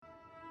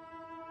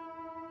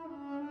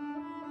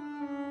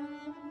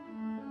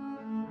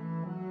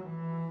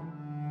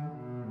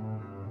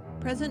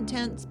Present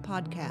Tense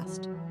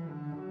Podcast.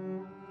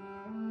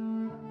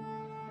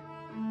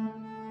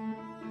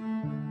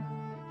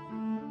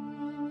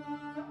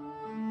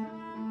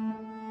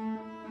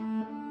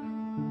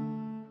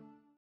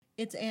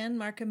 It's Anne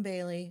Markham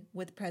Bailey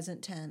with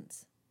Present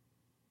Tense.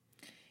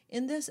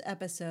 In this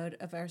episode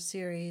of our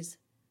series,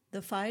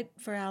 The Fight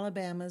for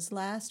Alabama's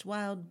Last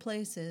Wild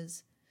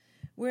Places,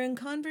 we're in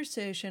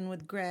conversation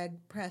with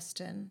Greg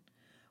Preston,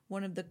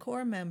 one of the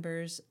core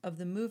members of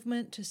the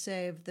movement to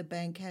save the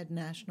Bankhead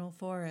National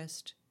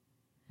Forest.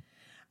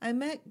 I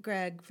met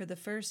Greg for the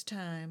first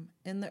time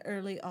in the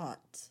early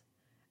aughts,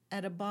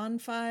 at a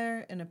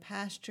bonfire in a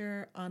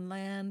pasture on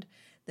land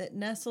that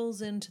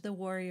nestles into the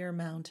Warrior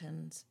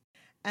Mountains.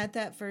 At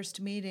that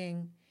first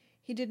meeting,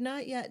 he did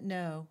not yet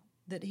know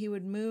that he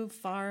would move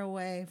far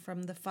away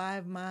from the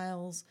 5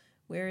 miles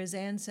where his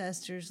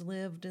ancestors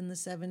lived in the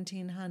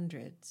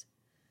 1700s.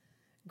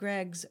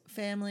 Greg's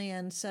family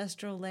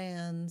ancestral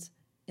lands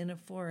in a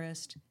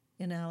forest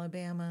in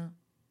Alabama.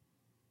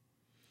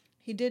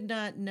 He did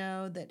not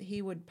know that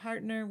he would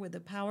partner with a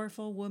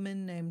powerful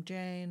woman named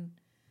Jane,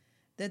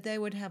 that they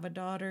would have a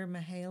daughter,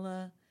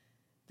 Mahala,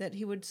 that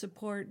he would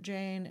support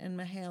Jane and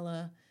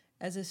Mahala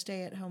as a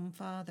stay-at-home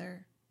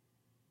father.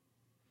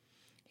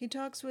 He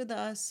talks with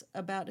us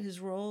about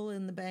his role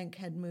in the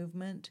Bankhead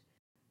movement,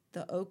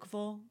 the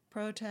Oakville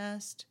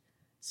protest,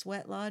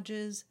 sweat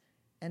lodges,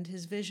 and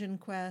his vision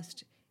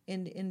quest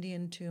in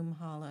Indian Tomb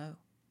Hollow.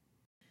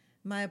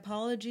 My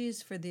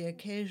apologies for the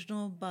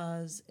occasional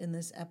buzz in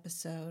this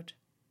episode.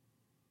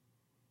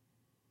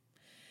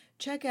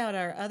 Check out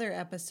our other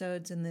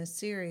episodes in this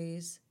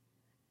series,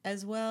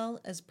 as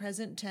well as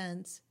Present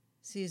Tense,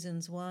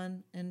 Seasons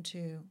 1 and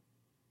 2.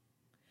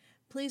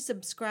 Please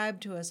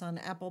subscribe to us on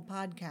Apple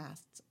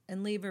Podcasts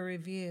and leave a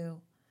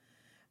review.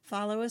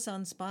 Follow us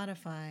on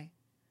Spotify.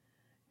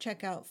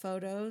 Check out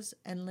photos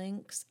and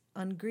links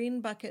on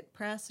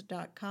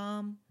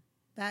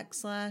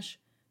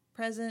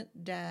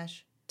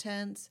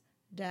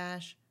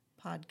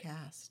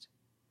greenbucketpress.com/present-tense-podcast.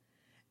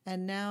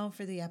 And now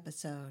for the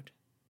episode.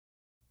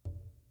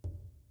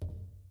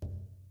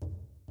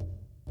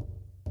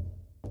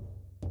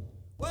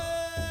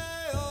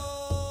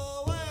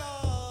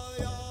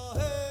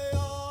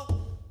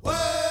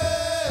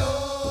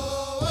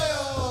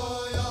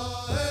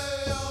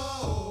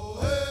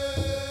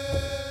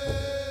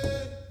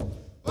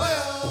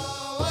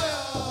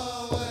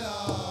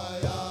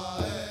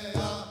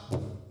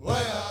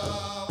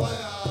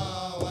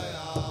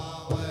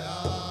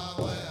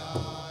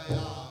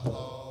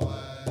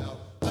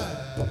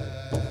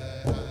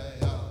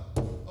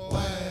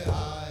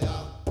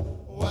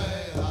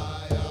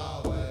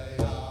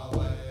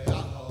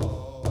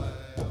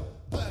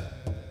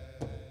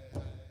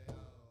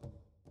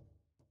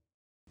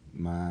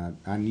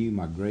 I knew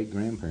my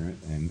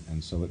great-grandparent,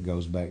 and so it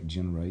goes back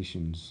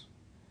generations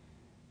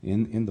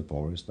in the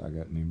forest. I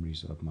got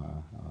memories of my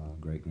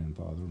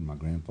great-grandfather, my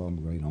grandfather,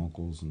 my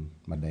great-uncles, and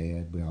my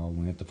dad. We all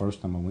went. The first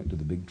time I went to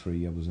the big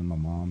tree, I was in my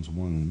mom's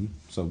womb,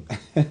 so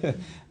I've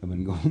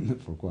been going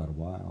for quite a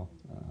while.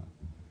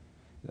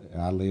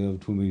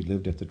 When we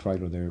lived at the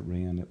trailer there at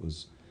Wren, it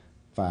was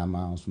 5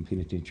 miles from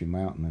Penitentiary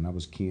Mountain, and I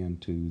was kin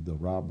to the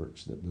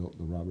Roberts that built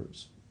the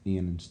Roberts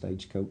Inn and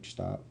Stagecoach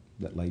stop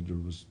that later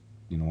was,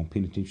 on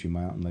Penitentiary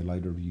Mountain. They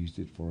later used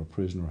it for a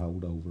prisoner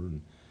holdover, and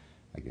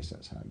I guess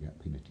that's how I got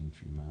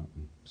Penitentiary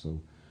Mountain.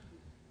 So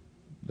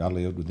I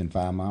lived within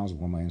 5 miles of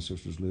where my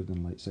ancestors lived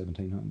in the late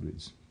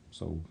 1700s.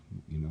 So,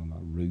 my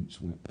roots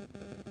went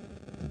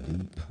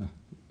deep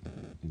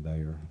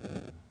there.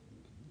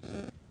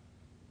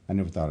 I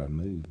never thought I'd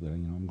move, but,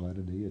 I'm glad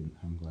I did.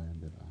 I'm glad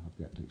that I've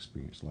got to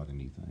experience a lot of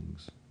new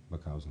things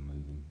because of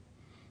moving.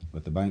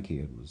 But the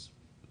Bankhead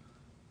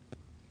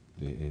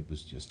it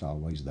was just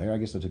always there. I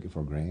guess I took it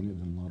for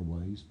granted in a lot of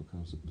ways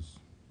because it was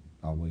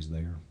always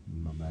there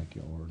in my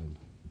backyard. And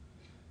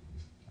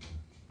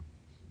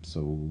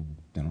so,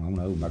 I don't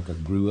know, like I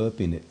grew up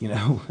in it,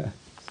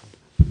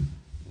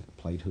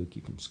 Played hooky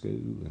from school,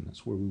 and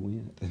that's where we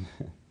went.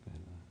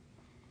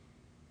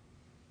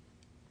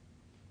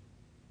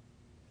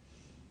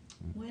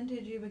 When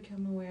did you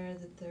become aware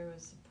that there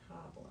was a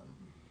problem?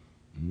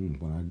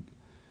 When I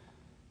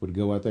would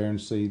go out there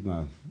and see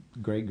my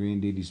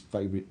great-granddaddy's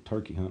favorite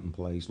turkey hunting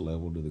place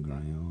leveled to the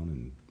ground,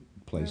 and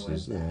places Where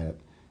was that?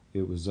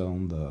 It was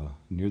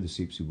near the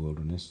Sipsey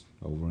Wilderness,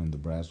 over in the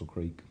Brazil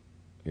Creek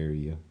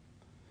area.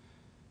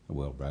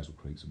 Well, Brazil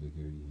Creek's a big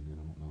area, I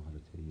don't know how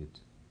to tell you.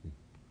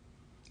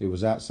 It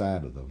was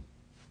outside of the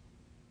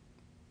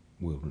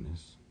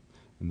wilderness,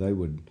 and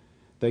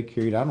they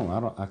carried,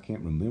 I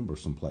can't remember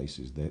some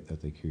places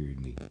that they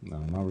carried me.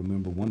 I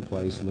remember one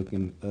place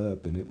looking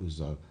up, and it was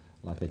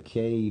like a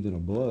cave in a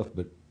bluff,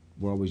 but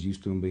we're always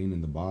used to them being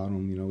in the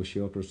bottom, a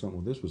shelter or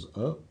something. Well, this was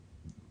up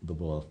the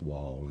bluff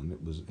wall,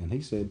 and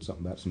he said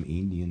something about some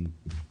Indian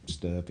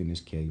stuff in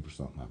this cave or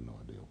something. I have no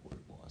idea what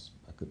it was.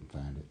 I couldn't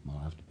find it. My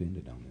life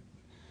depended on it.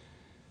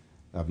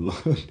 I've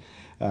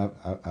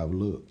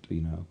looked,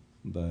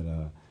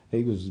 but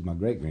he was my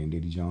great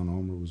granddaddy. John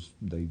Armour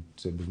they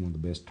said was one of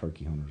the best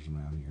turkey hunters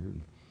around here.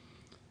 And,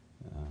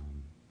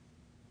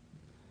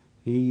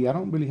 I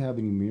don't really have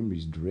any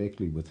memories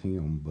directly with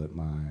him, but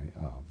my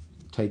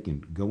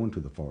going to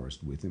the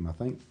forest with him. I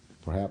think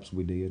perhaps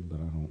we did, but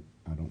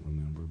I don't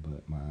remember.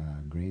 But my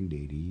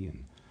granddaddy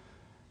and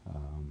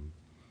um,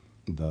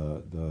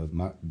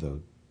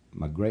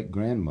 my great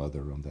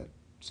grandmother on that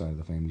side of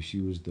the family, she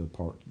was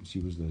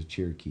the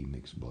Cherokee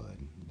mixed blood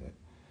that,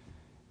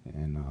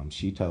 and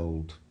she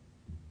told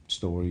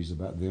stories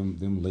about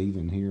them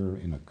leaving here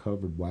in a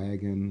covered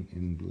wagon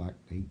in like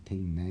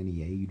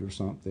 1898 or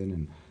something,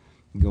 and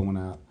going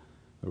out.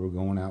 They were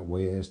going out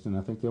west, and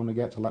I think they only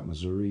got to like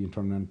Missouri and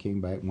turned around and came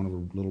back. One of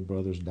her little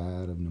brothers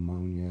died of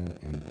pneumonia,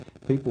 and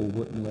people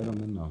wouldn't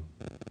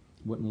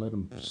let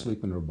them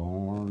sleep in their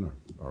barn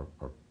or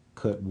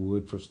cut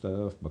wood for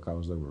stuff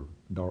because they were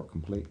dark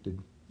complected.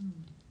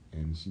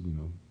 And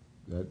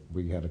that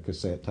we had a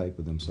cassette tape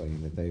of them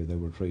saying that they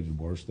were treated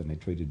worse than they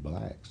treated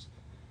blacks.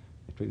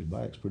 They treated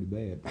blacks pretty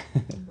bad.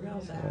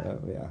 Real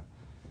bad. Yeah.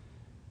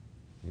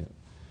 Yeah.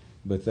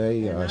 But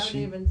they And I would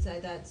even say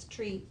that's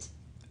treat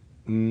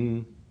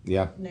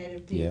yeah.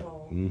 Native Yeah.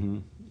 people, Mm-hmm.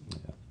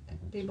 Yeah.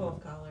 people right.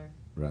 of color.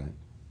 Right.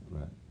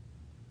 Right.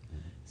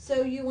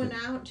 So you went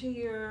out to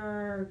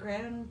your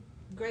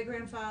great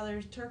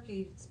grandfather's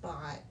turkey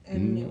spot,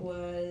 and it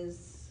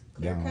was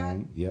clear cut.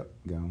 Gone. Yep.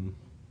 Gone.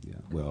 Yeah.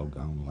 Well,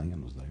 gone. The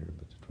land was there,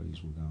 but the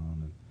trees were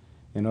gone,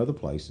 and other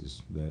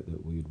places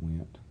that we had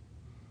went.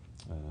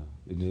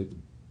 And it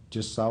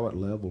just saw it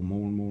level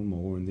more and more and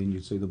more, and then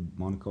you'd see the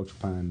monoculture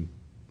pine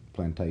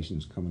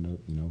plantations coming up.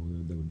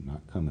 They were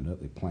not coming up;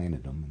 they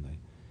planted them, and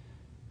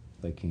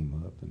they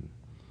came up,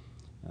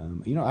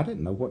 and I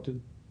didn't know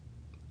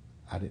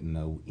I didn't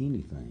know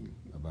anything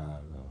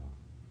about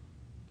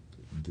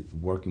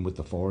working with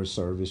the Forest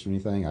Service or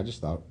anything. I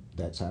just thought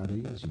that's how it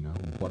is.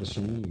 What a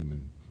shame,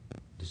 and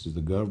this is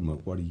the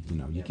government. What do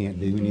you can't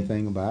do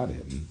anything about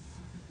it,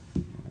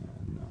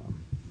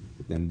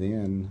 and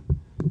then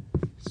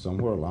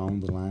somewhere along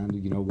the line,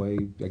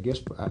 I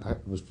guess I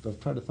was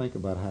trying to think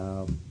about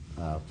how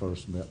I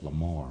first met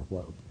Lamar.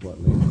 What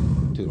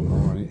led to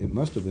Lamar? And it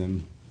must have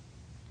been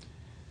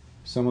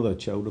some of the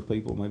Chota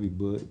people, maybe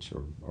Butch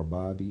or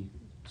Bobby,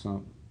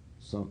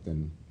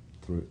 something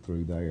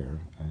through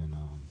there. And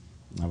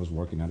I was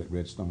working out at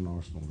Redstone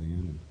Arsenal then,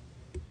 and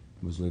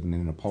was living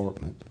in an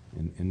apartment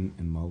in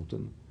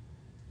Moulton,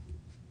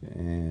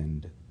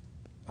 and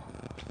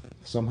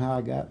somehow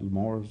I got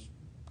Lamar's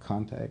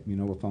contact,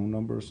 a phone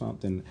number or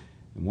something.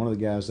 And one of the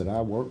guys that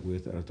I worked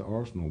with at the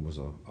Arsenal was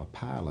a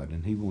pilot,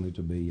 and he wanted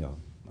to be a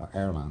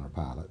airliner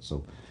pilot.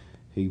 So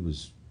he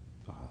was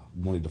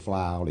wanted to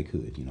fly all he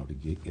could, to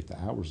get the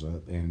hours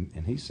up. And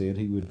he said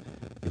he would,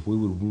 if we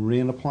would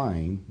rent a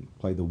plane,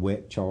 play the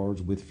wet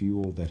charge with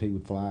fuel, that he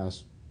would fly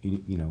us,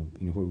 anywhere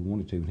we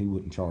wanted to, and he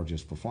wouldn't charge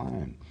us for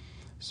flying.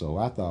 So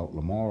I thought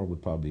Lamar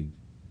would probably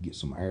get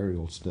some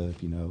aerial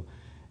stuff,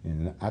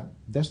 And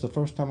that's the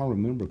first time I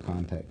remember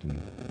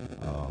contacting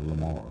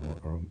Lamar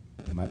or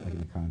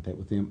making contact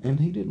with him, and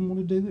he didn't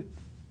want to do it.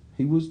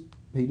 He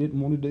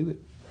didn't want to do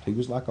it. He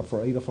was like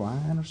afraid of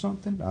flying or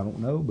something. I don't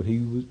know, but he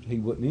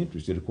wasn't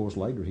interested. Of course,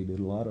 later he did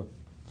a lot of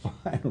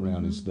flying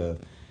around and stuff,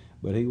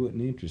 but he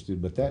wasn't interested.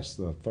 But that's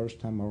the first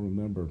time I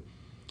remember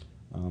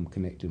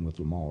connecting with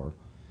Lamar.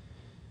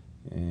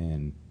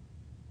 And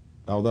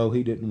although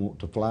he didn't want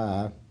to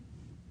fly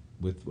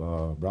with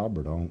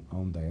Robert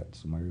on that,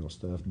 some aerial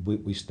stuff,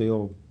 we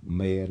still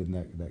met, and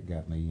that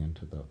got me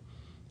into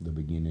the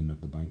beginning of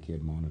the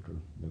Bankhead Monitor.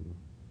 They were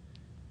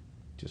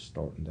just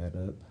starting that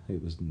up.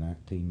 It was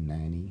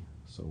 1990,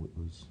 so it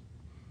was,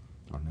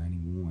 or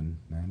 90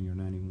 or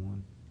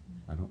 91,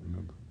 I don't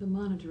remember. The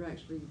Monitor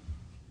actually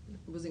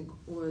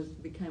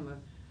became a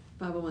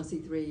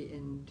 501c3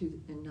 in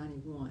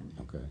 91.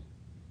 Okay.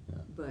 Yeah.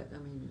 But I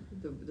mean,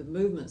 the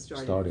movement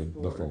started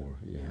before.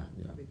 Yeah.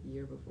 Probably the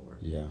year before.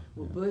 Yeah.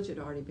 Well, yeah. Butch had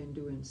already been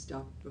doing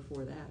stuff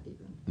before that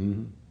even.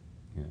 Mm-hmm.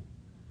 Yeah.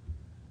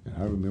 And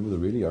I remember the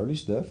really early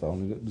stuff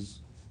on it. It was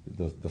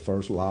the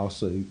first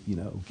lawsuit.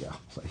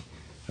 Golly,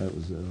 that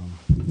was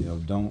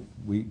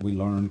we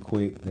learned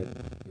quick that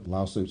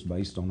lawsuits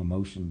based on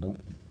emotion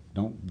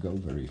don't go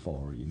very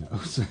far.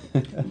 So,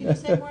 Can you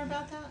say more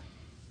about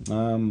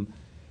that?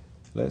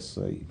 Let's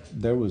see.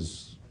 There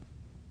was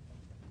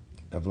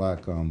of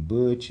like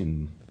Butch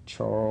and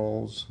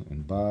Charles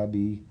and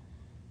Bobby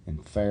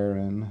and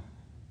Farron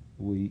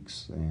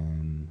Weeks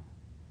and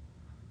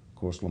of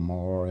course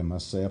Lamar and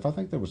myself. I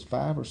think there was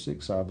 5 or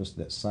 6 of us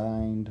that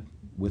signed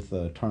with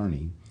the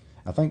attorney.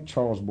 I think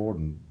Charles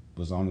Borden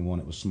was the only one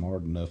that was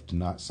smart enough to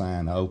not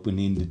sign an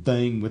open-ended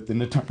thing with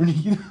an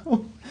attorney.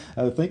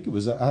 I think it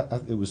was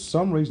it was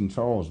some reason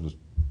Charles was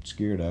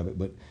scared of it,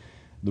 but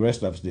the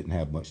rest of us didn't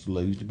have much to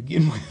lose to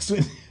begin with. So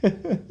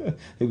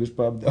he was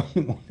probably the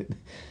only one that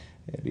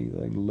had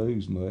anything to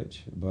lose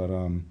much. But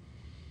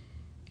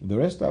the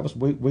rest of us,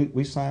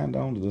 we signed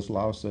on to this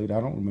lawsuit. I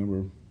don't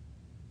remember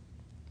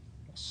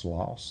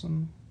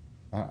Slauson.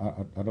 I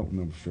don't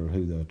remember sure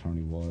who the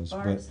attorney was.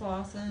 Bart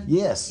Slauson?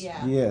 Yes.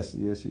 Yeah. Yes.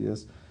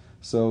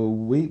 So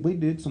we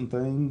did some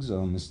things.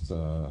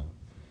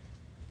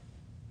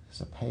 this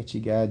Apache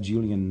guy,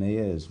 Julian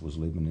Nez, was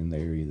living in the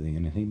area then,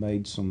 and he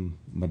made some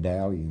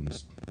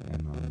medallions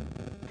and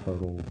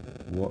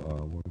Water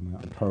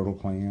Mountain Turtle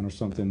Clan or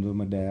something, the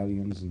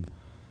medallions, and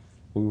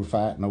we were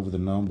fighting over the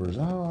numbers.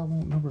 Oh, I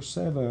want number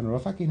 7, or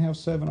if I can't have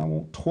 7, I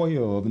want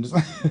 12, and just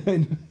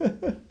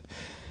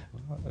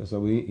so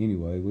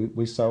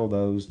we sold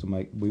those to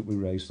make we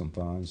raised some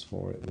funds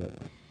for it, but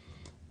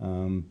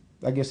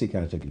I guess he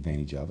kind of took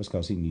advantage of us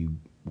because he knew,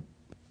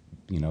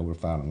 we're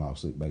filing a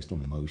lawsuit based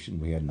on emotion.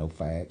 We had no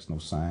facts, no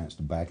science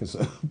to back us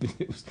up.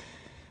 It was,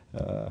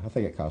 I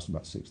think it cost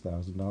about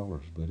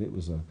 $6,000, but it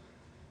was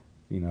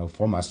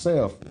for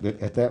myself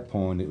at that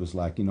point, it was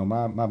like,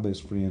 my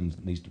best friend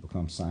needs to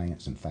become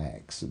science and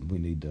facts, and we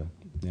need to.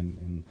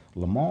 And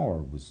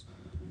Lamar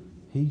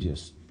he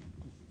just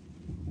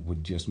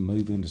would just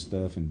move into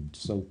stuff and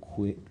so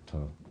quick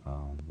to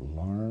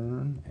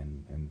learn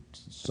and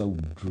so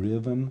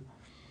driven.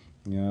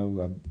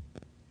 I've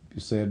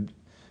said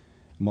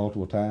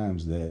multiple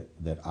times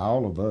that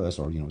all of us,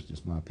 or it's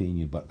just my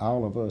opinion, but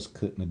all of us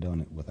couldn't have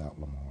done it without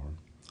Lamar.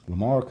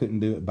 Lamar couldn't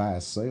do it by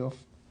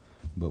himself,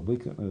 but we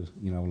couldn't have.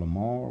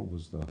 Lamar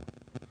was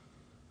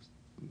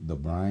the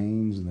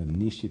brains and the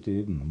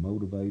initiative and the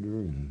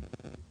motivator, and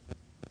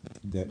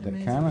that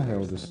kind of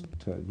held us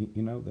to.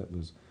 That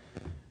was,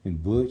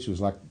 and Butch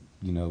was like,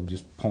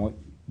 just point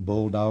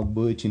Bulldog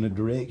Butch in a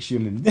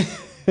direction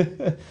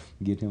and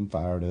get him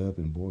fired up.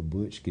 And boy,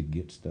 Butch could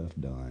get stuff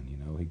done.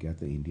 He got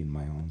the Indian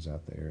mounds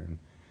out there, and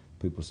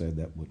people said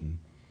that wouldn't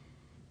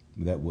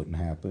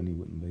happen. He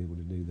wouldn't be able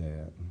to do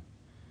that.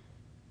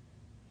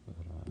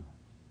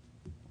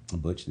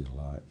 But Butch did a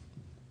lot.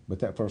 But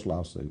that first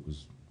lawsuit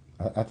was,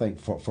 I think,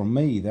 for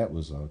me, that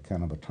was a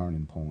kind of a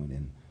turning point,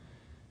 and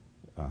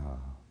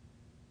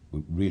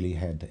we really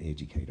had to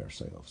educate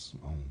ourselves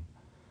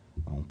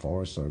on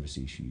Forest Service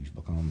issues,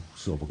 become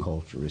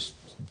silviculturists,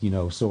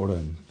 sort of.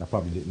 And I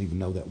probably didn't even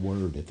know that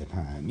word at the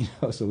time,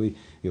 So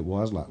it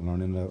was like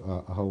learning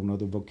a whole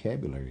nother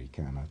vocabulary,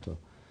 kind of, to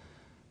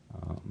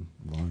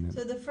learn it.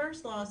 So the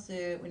first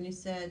lawsuit, when you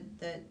said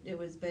that it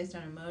was based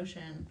on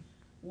emotion,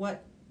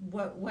 what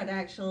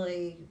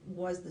actually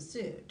was the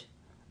suit?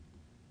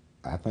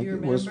 I think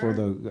it was for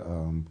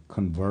the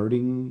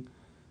converting.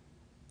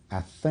 I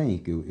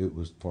think it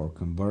was for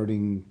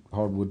converting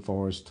hardwood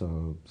forests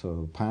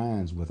to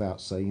pines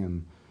without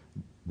saying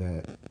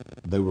that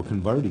they were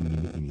converting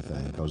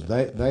anything. Because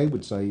they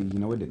would say, it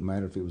didn't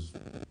matter if it was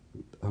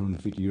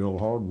 150-year-old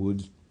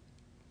hardwoods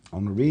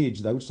on the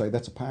ridge, they would say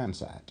that's a pine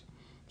site.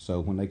 So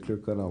when they clear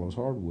cut all those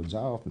hardwoods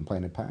off and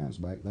planted pines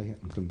back, they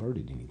hadn't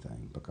converted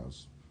anything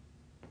because,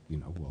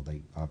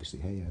 they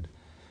obviously had.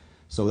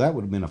 So that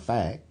would have been a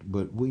fact,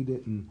 but we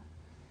didn't.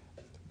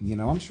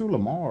 I'm sure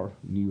Lamar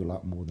knew a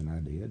lot more than I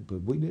did,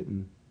 but we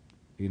didn't.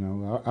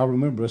 I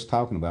remember us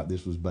talking about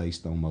this was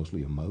based on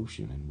mostly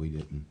emotion, and we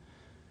didn't.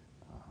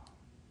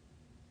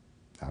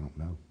 I don't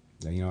know.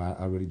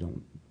 I really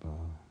don't.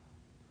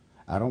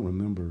 I don't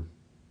remember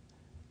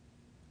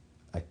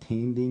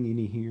attending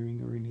any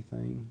hearing or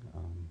anything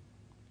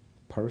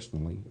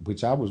personally,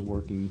 which I was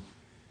working.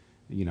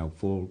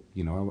 Full.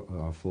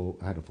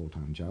 I had a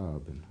full-time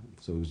job, and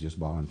so it was just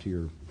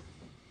volunteer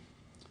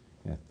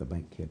at the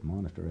Bankhead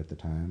Monitor at the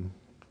time.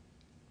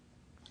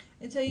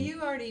 And so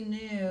you already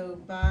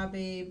knew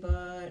Bobby,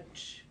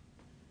 Butch.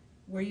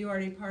 Were you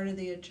already part of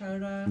the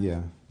Echota?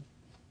 Yeah.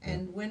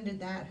 And when did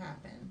that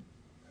happen?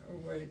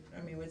 Or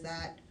was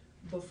that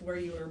before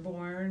you were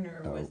born,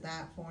 or was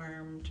that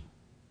formed?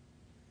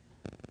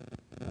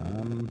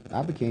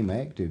 I became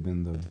active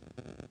in the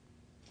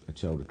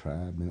Echota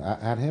tribe, and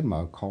I'd had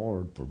my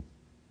card for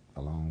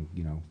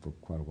for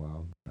quite a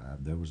while.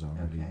 There was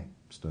already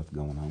stuff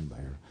going on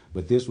there,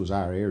 but this was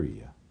our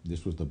area.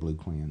 This was the Blue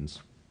Clans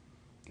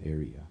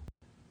area.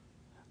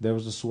 There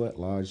was a sweat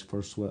lodge,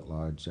 first sweat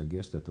lodge, I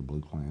guess, that the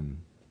Blue Clan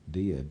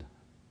did,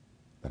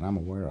 that I'm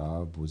aware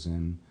of, was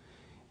in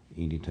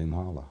Indian Tomb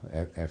Hollow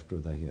after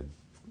they had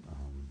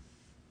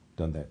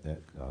done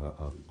that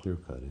clear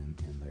cut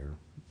in there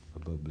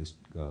above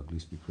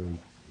Gillespie Creek.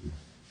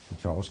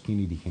 Charles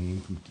Kennedy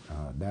came from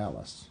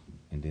Dallas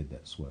and did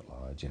that sweat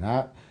lodge, and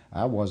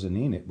I wasn't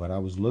in it, but I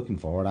was looking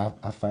for it.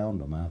 I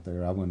found them out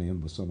there. I went in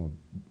with some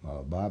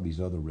of Bobby's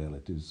other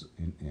relatives,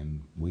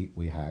 and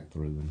we hiked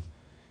through and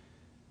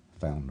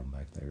found them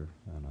back there.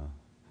 And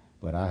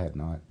but I had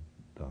not.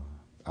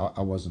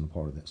 I wasn't a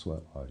part of that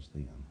sweat lodge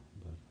then.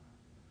 But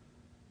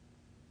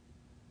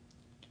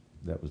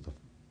that was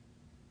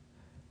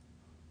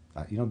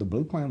the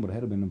Blue Clan would have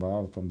had to been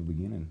involved from the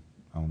beginning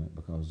on it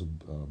because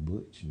of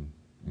Butch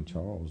and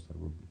Charles, that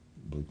were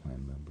Blue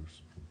Clan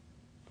members.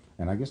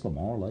 And I guess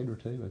Lamar later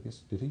too. I guess,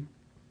 did he?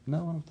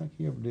 No, I don't think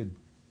he ever did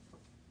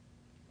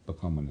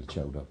become an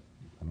Echota.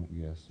 I don't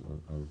guess.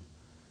 Or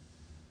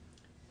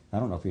I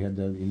don't know if he had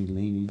any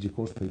lineage. Of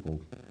course,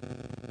 people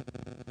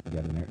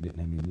got in there that didn't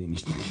have any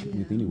lineage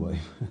anyway.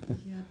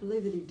 Yeah, I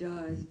believe that he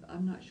does.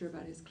 I'm not sure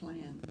about his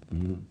clan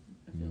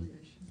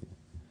affiliation.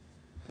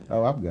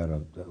 Oh, I've got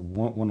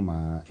one of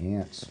my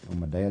aunts on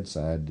my dad's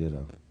side did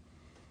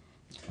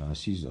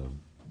she's a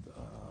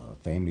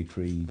family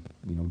tree,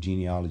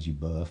 genealogy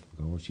buff.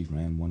 Of course, she's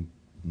ran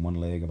one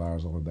leg of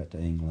ours all the way back to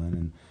England,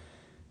 and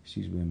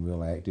she's been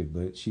real active.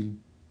 But a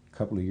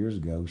couple of years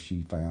ago,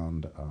 she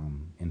found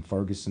in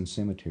Ferguson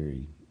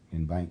Cemetery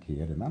in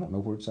Bankhead, and I don't know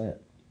where it's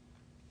at.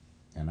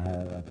 And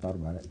I thought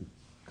about it,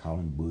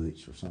 calling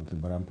Butch or something,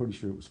 but I'm pretty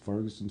sure it was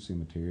Ferguson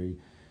Cemetery.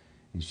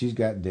 And she's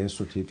got death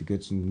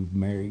certificates and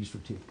marriage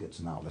certificates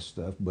and all this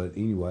stuff. But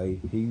anyway,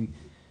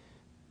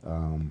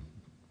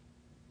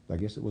 I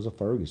guess it was a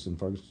Ferguson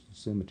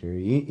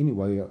Cemetery.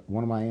 Anyway,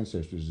 one of my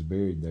ancestors is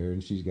buried there,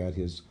 and she's got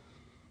his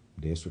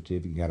death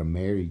certificate, got a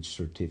marriage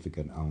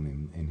certificate on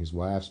him, and his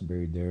wife's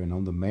buried there. And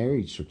on the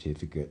marriage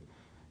certificate,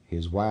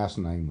 his wife's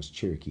name was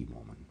Cherokee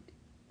Woman,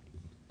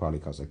 probably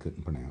because they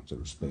couldn't pronounce it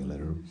or spell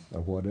it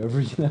or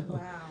whatever,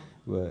 Wow.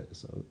 But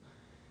so.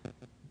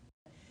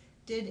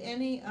 Did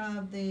any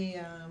of the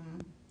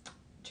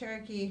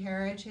Cherokee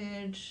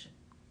heritage,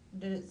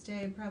 did it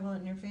stay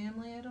prevalent in your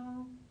family at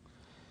all?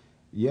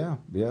 Yeah.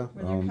 Were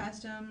there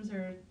customs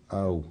or?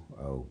 Oh,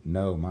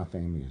 no, my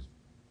family is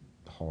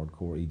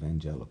hardcore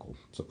evangelical,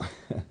 so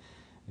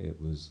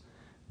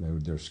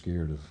they're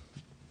scared of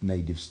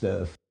native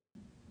stuff.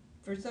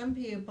 For some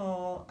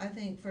people, I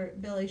think for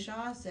Billy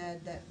Shaw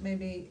said that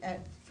maybe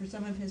for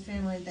some of his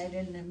family, they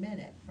didn't admit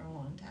it for a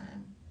long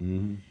time.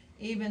 Mm-hmm.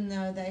 Even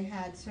though they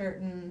had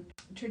certain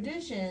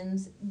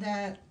traditions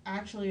that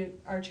actually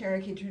are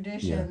Cherokee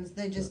traditions,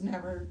 they just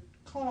never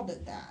called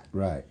it that.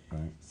 Right.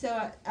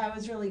 So I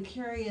was really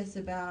curious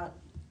about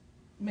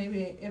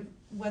maybe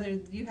whether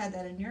you had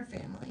that in your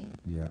family.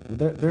 Yeah,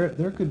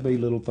 there could be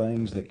little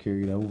things that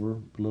carried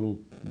over, little,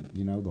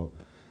 the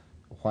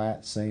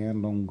white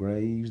sand on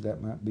graves,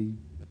 that might be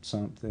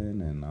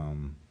something, and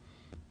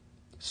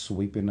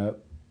sweeping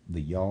up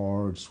the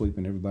yard,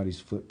 sweeping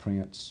everybody's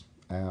footprints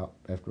out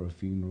after a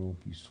funeral.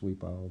 You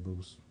sweep all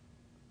those,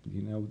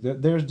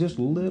 there's just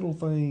little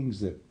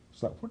things that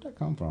it's like, where'd that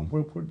come from?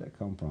 Where'd that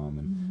come from?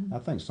 And I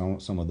think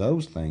some of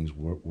those things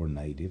were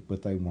native,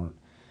 but they weren't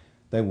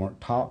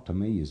taught to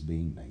me as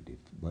being native.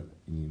 But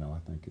I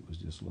think it was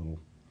just little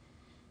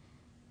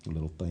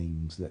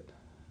things that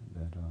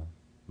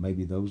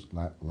maybe those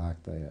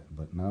like that.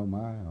 But no,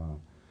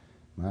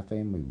 my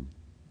family,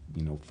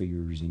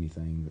 fears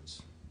anything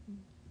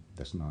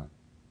that's not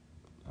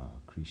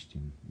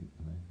Christian.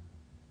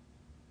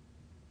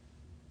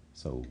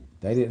 So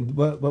they didn't,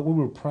 but we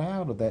were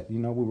proud of that. We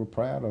were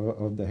proud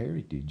of the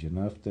heritage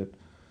enough that,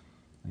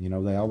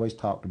 they always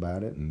talked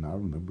about it. And I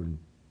remember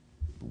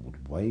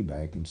way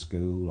back in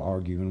school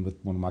arguing with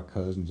one of my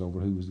cousins over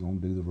who was going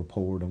to do the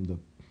report on the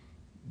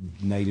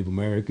Native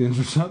Americans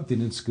or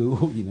something in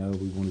school. We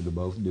wanted to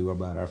both do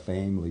about our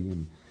family,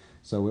 and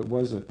so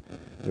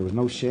there was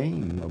no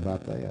shame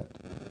about that,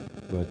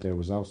 but there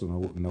was also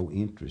no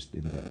interest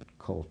in that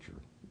culture.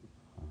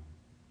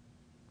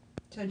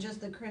 So just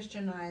the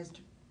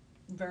Christianized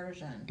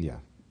version. Yeah.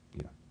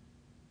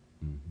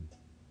 Mm-hmm.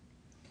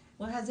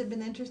 Well, has it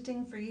been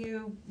interesting for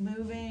you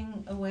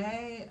moving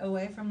away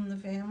from the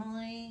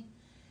family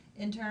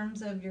in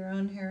terms of your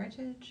own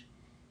heritage?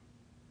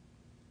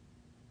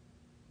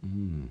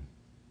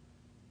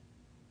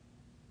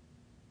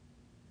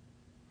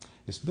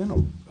 It's been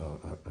a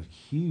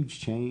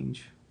huge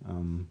change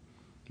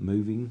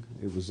moving.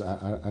 It was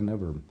I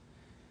never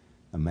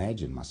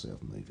imagined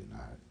myself moving.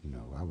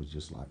 I was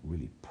just like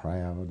really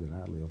proud that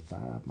I lived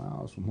 5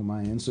 miles from where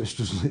my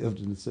ancestors lived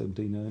in the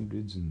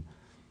 1700s, and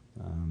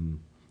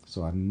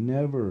so I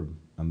never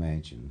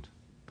imagined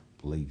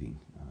leaving.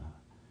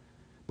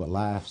 But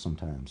life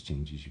sometimes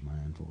changes your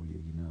mind for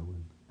you,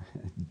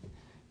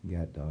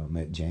 And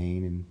met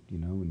Jane, and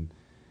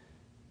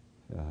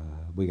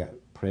we got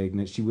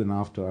pregnant. She went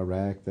off to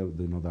Iraq. The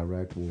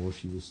Iraq War.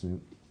 She was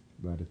sent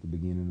right at the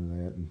beginning of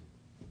that. In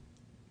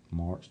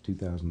March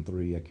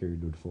 2003, I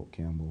carried her to Fort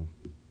Campbell.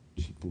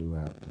 She flew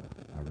out to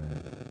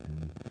Iraq,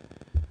 and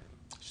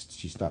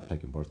she stopped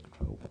taking birth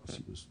control while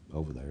she was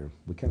over there.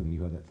 We kind of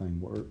knew how that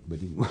thing worked,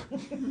 but anyway,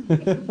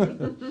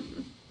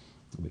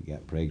 we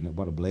got pregnant.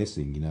 What a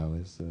blessing,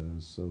 It's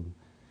so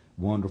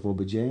wonderful.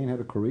 But Jane had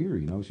a career,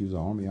 She was an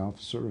Army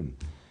officer, and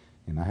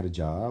I had a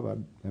job. I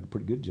had a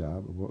pretty good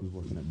job. I was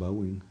working at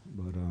Boeing,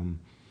 but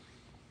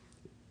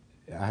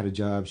I had a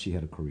job. She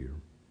had a career,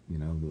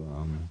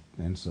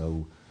 and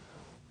so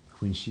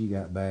when she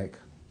got back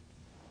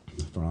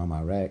from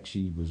Iraq,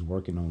 she was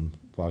working on,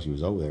 while she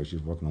was over there, she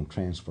was working on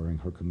transferring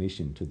her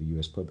commission to the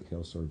U.S. Public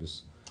Health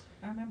Service.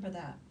 I remember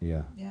that.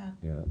 Yeah. Yeah.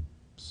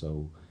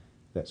 So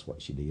that's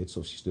what she did.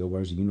 So she still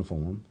wears a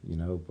uniform,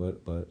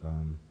 but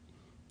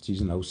she's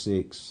an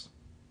 06,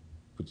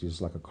 which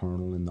is like a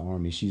colonel in the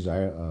Army. She's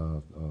they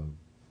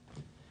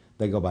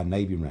go by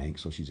Navy rank,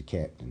 so she's a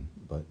captain,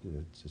 but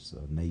it's just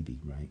a Navy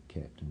rank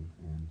captain.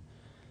 And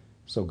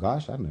so,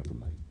 gosh, I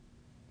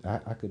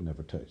could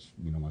never touch,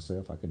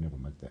 myself. I could never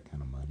make that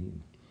kind of money,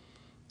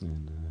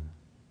 and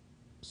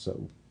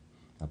so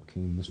I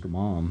became Mr.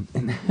 Mom,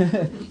 and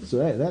so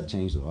that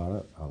changed a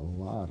lot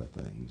of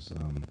things.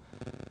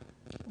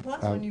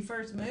 Plus, when you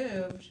first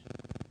moved,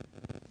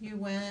 you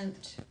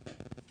went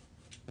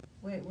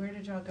Wait, where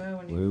did y'all go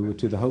when you We were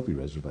to the Hopi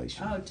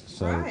Reservation. Oh,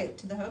 right,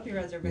 to the Hopi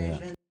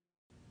Reservation.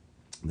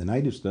 The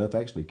native stuff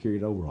actually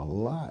carried over a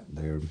lot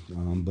there,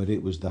 but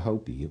it was the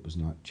Hopi. It was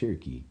not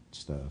Cherokee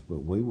stuff.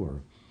 But we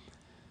were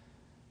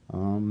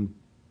more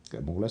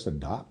or less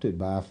adopted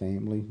by a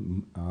family.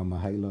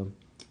 Mahala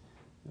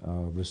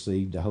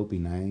received a Hopi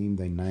name.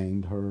 They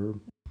named her.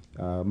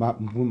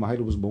 When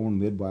Mahala was born,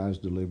 midwives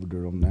delivered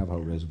her on the Navajo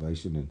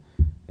Reservation,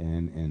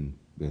 and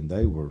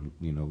they were,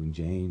 and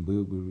Jane,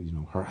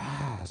 her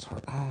eyes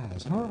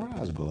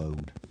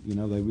glowed.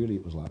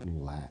 It was like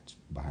little lights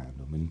behind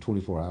them. And in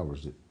 24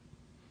 hours, it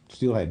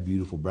still had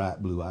beautiful,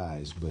 bright blue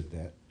eyes, but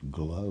that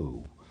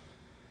glow,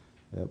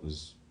 that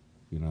was,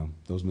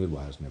 those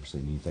midwives never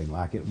seen anything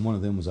like it. And one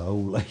of them was an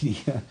old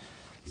lady.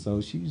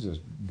 So she was a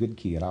good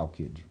kid. All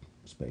kids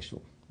are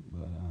special.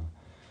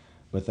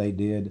 But they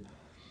did,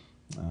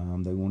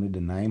 they wanted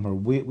to name her.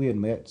 We had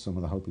met some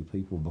of the Hopi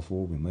people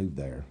before we moved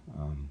there.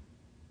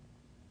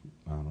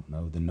 I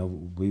don't know.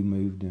 We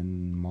moved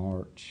in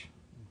March,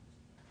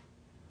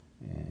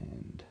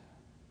 and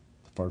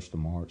the 1st of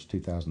March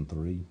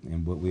 2003,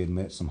 and we had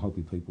met some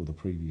Hopi people the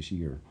previous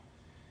year,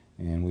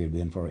 and we had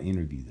been for an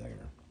interview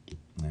there,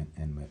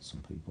 and met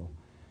some people,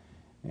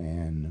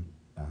 and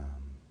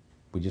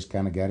we just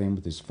kind of got in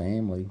with this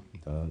family.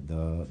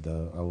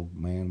 The old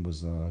man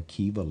was a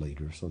Kiva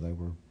leader, so they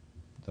were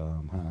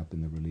high up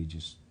in the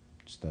religious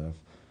stuff.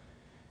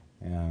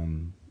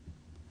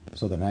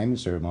 So the naming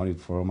ceremony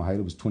for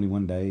Mahala was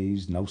 21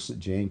 days.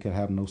 Jane could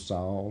have no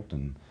salt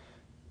and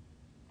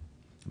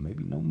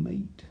maybe no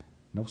meat,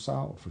 no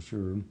salt for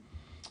sure.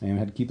 And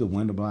had to keep the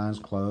window blinds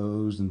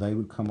closed, and they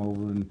would come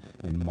over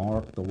and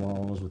mark the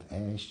walls with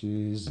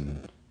ashes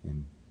and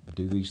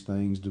do these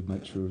things to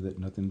make sure that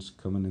nothing's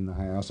coming in the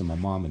house. And my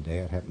mom and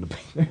dad happened to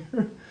be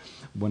there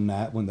one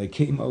night when they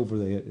came over,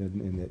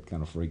 and that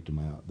kind of freaked them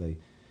out. They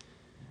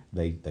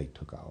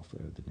took off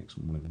the next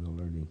morning real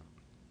early.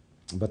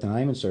 But the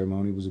naming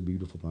ceremony was a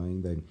beautiful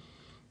thing.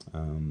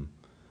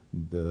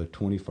 The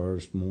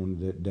 21st morning,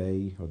 that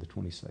day, or the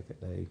 22nd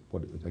day,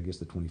 I guess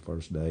the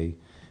 21st day,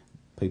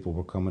 people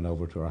were coming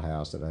over to our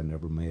house that I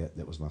never met.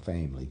 That was my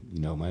family,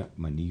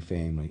 my new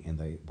family, and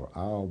they were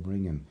all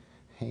bringing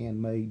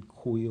handmade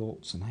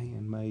quilts and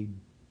handmade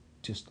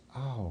just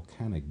all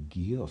kind of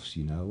gifts,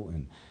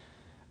 and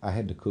I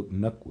had to cook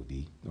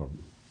nukwuvi, or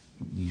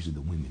usually the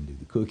women do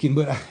the cooking,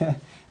 but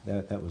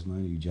that was my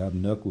new job.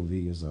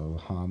 Nukwuvi is a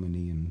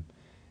hominy and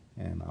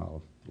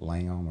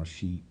lamb or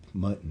sheep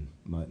mutton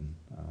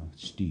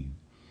stew,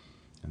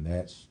 and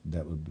that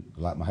would be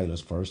like Mahala's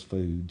first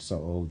food.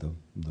 So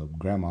the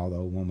grandma, the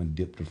old woman,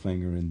 dipped her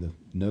finger in the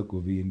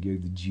nukwuvi and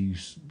gave the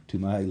juice to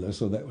Mahala.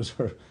 So that was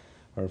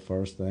her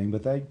first thing.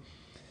 But they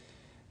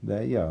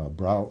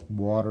brought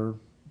water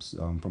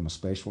from a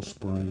special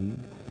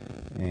spring,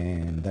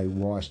 and they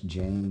washed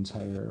Jane's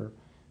hair,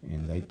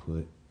 and they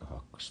put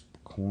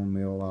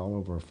cornmeal all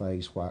over her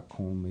face, white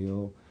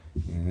cornmeal,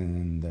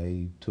 and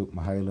they took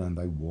Mahala and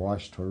they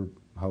washed her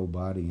whole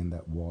body in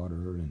that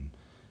water and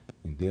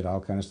did all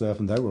kind of stuff.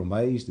 And they were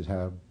amazed at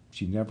how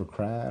she never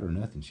cried or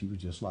nothing. She was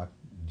just like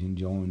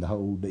enjoying the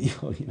whole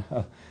deal,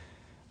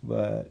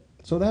 But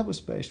so that was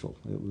special.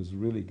 It was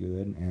really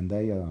good.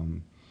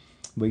 And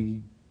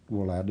we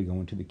were allowed to go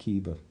into the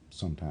kiva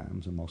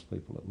sometimes, and most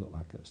people that look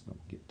like us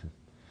don't get to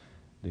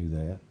do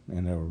that.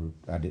 And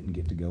I didn't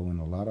get to go in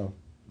a lot of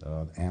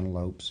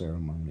antelope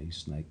ceremonies,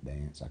 snake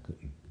dance. I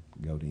couldn't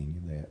go to any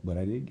of that, but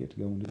I did get to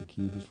go into the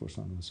kivas for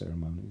some of the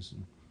ceremonies.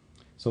 And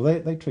so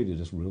they treated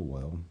us real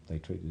well. They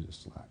treated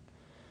us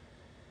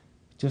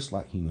just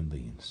like human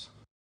beings.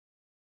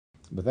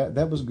 But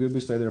that was good.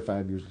 We stayed there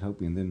 5 years at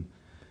Hopi, and then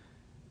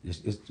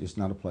it's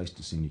not a place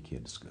to send your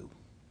kid to school.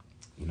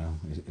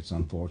 It's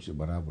unfortunate,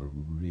 but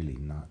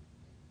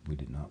we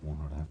did not want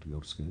her to have to go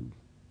to school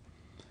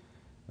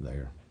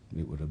there.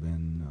 It would have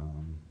been,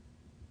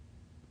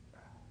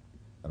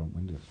 I don't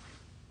mean to,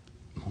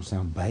 it won't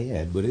sound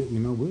bad, but it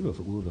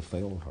would have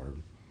failed her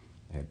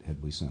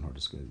had we sent her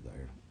to school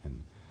there.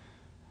 And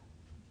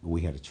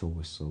we had a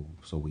choice,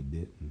 so we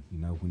didn't.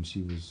 When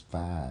she was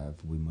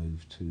 5, we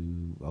moved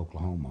to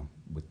Oklahoma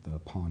with the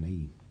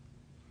Pawnee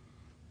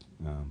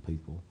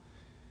people,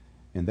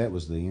 and that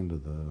was the end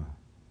of the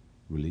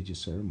religious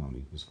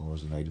ceremony as far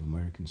as the Native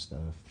American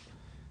stuff.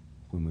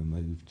 When we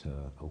moved to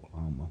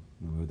Oklahoma,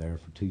 we were there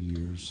for 2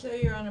 years. So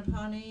you're on a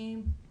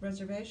Pawnee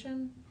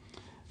reservation,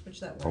 which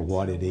that for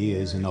what it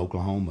is in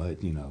Oklahoma,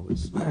 it's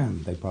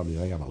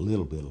they have a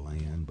little bit of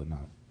land, but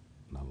not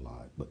a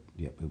lot. But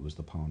yep, it was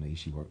the Pawnee.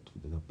 She worked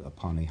with the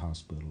Pawnee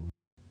Hospital.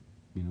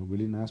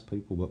 Really nice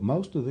people, but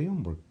most of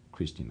them were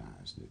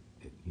Christianized.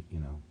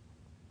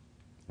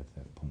 At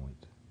that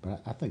point.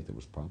 But I think there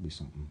was probably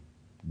something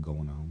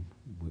going on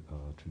with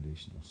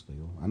traditional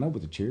still. I know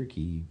with the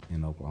Cherokee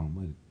in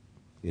Oklahoma,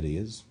 it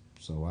is.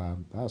 So I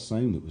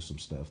assumed it was some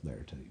stuff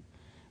there too,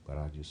 but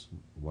I just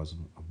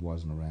wasn't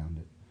around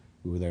it.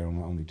 We were there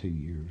only 2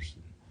 years,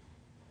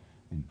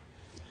 and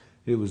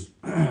it was,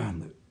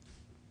 on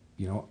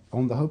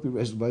the Hopi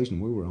Reservation,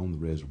 we were on the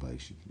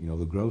reservation.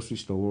 The grocery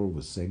store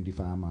was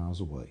 75 miles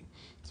away,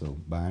 so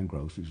buying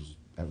groceries was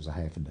that was a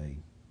half a day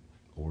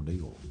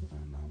ordeal,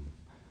 and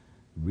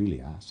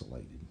really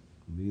isolated,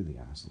 really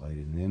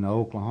isolated. And in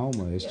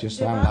Oklahoma, it's just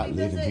Did sounded Bobby like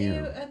living visit you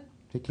here.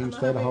 He came on to the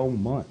stay a Hubby? whole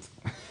month.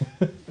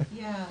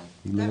 Yeah,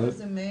 He that lived-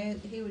 was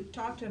amazing. He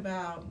talked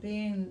about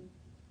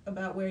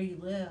about where you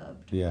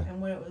lived. Yeah.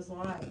 And what it was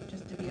like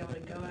just to be able to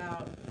go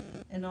out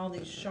in all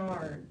these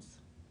shards.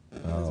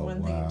 That was Oh,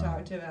 one thing wow. he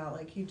talked about.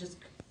 Like he just,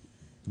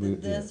 We-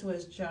 this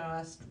was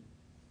just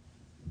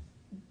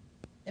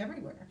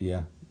everywhere.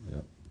 Yeah,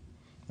 yep.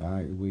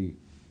 We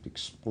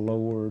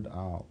explored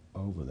all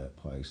over that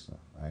place.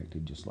 I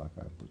acted just like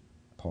I was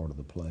part of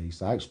the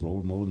place. I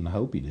explored more than I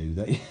hope you do.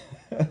 They,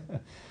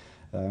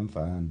 I'm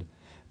fine.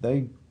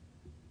 They,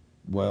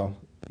 well,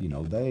 you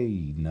know,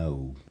 they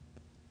know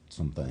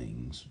some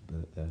things,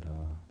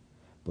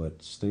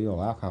 but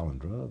still, alcohol and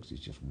drugs has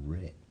just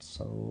wrecked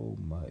so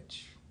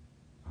much.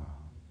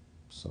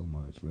 So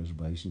much.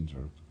 Reservations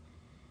are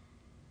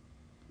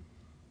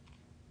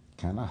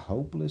kind of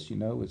hopeless, you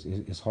know.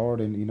 It's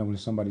hard, and you know, when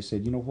somebody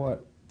said, you know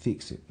what,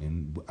 fix it,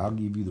 and I'll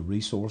give you the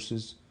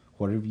resources,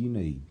 whatever you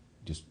need,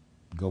 just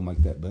go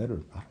make that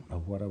better. I don't know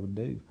what I would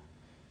do.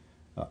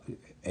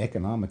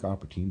 Economic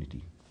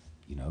opportunity,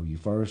 you know.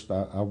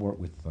 I work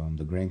with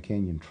the Grand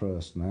Canyon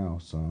Trust now,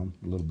 a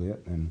little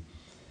bit, and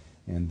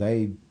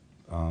they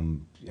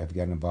have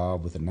gotten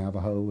involved with the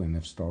Navajo and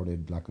have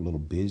started like a little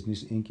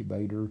business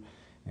incubator,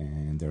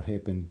 and they're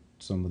helping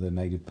some of the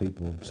native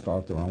people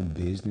start their own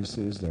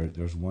businesses.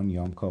 There's one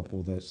young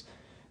couple that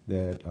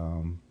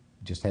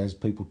just has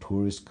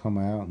tourists come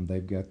out, and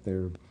they've got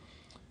their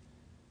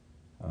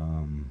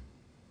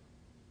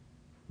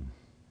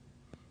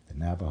the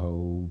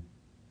Navajo,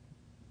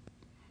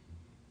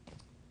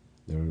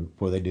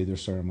 where they do their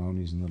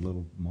ceremonies in the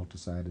little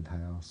multi-sided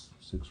house,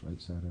 6 or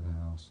 8-sided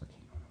house. I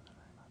can't remember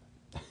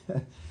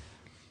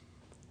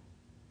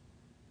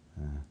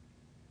the name of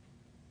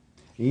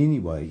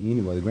it.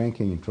 Anyway, the Grand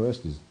Canyon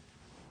Trust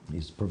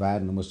is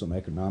providing them with some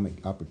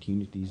economic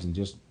opportunities and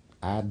just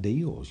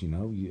ideals, you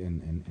know,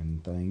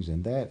 and things,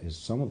 and that is,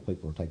 some of the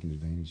people are taking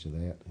advantage of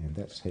that, and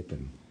that's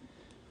helping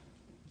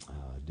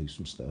do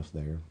some stuff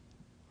there.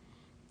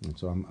 And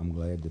so I'm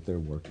glad that they're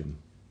working.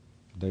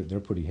 They're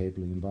pretty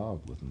heavily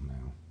involved with them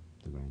now.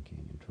 The Grand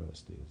Canyon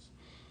Trust is.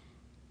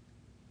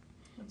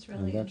 That's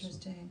really that's-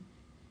 interesting.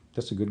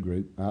 That's a good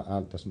group.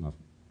 That's my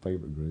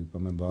favorite group.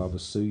 I'm involved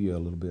with SUYA a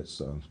little bit,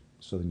 so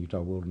Southern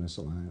Utah Wilderness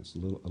Alliance a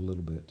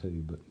little bit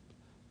too, but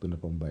been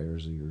up on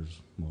Bears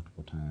Ears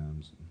multiple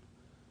times and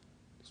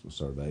did some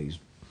surveys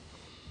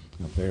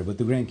up there. But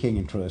the Grand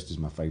Canyon Trust is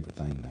my favorite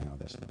thing now.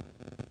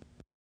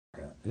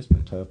 It's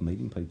been tough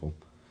meeting people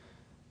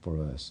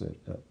for us.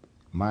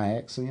 My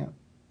accent,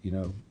 you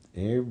know,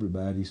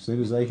 everybody, as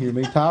soon as they hear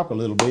me talk a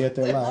little bit,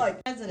 they're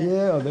like, President.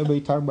 yeah, they'll be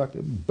talking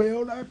about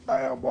build that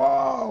damn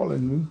wall,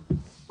 and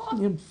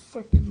you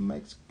freaking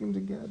Mexicans,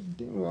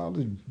 goddamn, all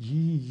this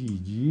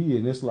G,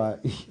 and it's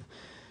like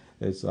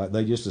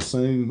they just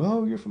assume,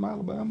 oh, you're from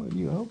Alabama, and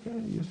you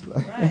okay, just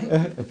like,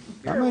 Right.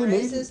 You're a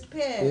racist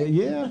pig.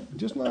 yeah,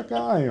 just like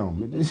I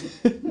am.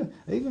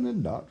 Even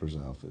in the doctor's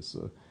office,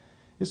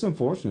 it's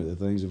unfortunate that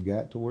things have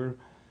got to where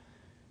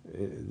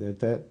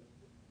that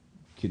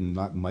can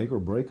like make or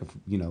break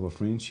a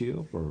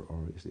friendship, or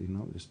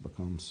it's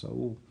become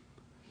so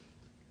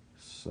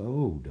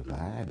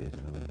divided.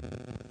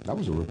 I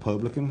was a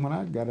Republican when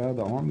I got out of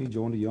the Army,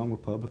 joined the Young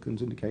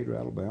Republicans in Decatur,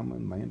 Alabama,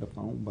 and manned a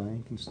phone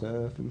bank and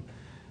stuff.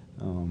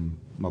 And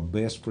my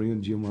best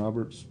friend, Jim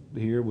Roberts,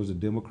 here was a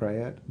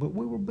Democrat, but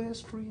we were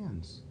best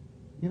friends,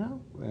 you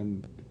know,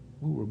 and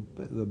we were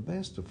the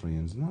best of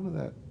friends. None of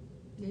that.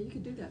 Yeah, you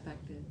could do that back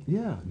then.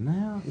 Yeah,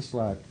 now it's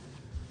like,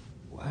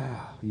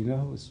 wow, you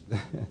know, it's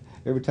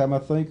every time I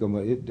think I'm,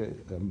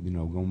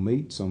 gonna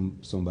meet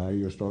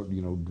somebody or start,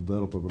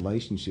 develop a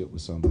relationship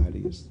with somebody,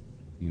 it's,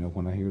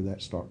 when I hear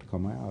that start to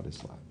come out,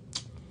 it's like,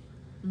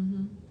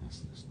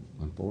 this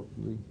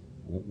unfortunately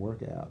won't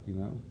work out,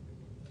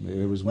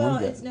 There was Well,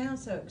 one guy. it's now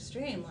so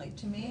extreme. Like,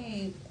 to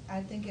me,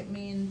 I think it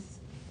means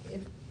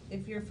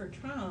if you're for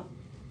Trump,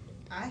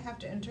 I have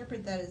to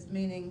interpret that as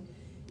meaning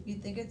you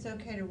think it's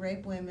okay to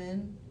rape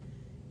women,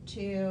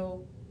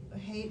 to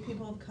hate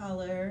people of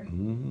color.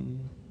 Mm-hmm.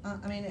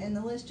 And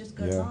the list just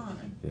goes Yeah,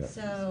 on. yeah.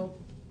 So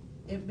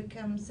it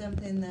becomes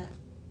something that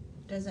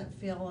doesn't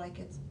feel like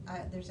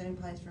there's any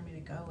place for me to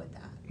go with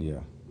that. Yeah.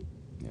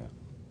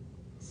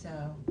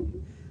 So,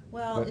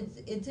 well, But-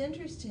 it's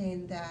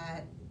interesting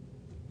that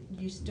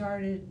you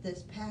started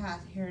this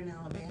path here in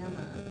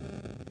Alabama,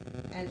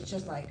 and it's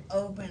just like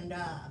opened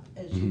up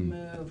as you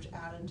Mhm. moved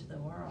out into the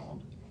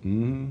world.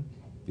 Mm-hmm.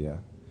 Yeah.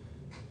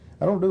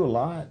 I don't do a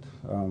lot,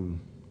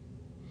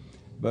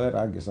 but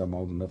I guess I'm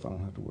old enough. I don't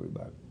have to worry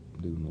about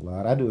doing a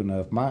lot. I do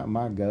enough.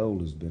 My goal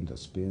has been to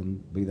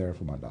be there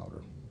for my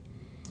daughter.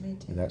 Me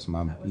too. That's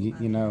my, That was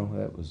my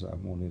that was, I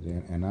wanted,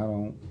 and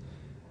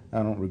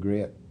I don't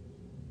regret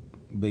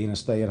being a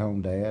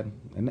stay-at-home dad.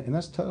 And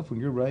that's tough when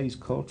you're raised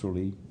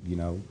culturally,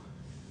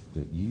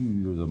 that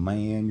you're the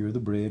man, you're the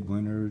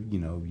breadwinner,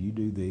 you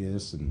do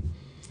this, and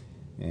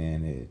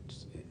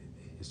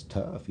it's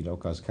tough,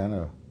 because kind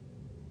of,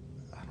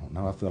 I don't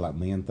don't know. I feel like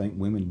men think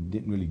women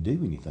didn't really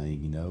do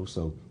anything, you know.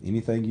 So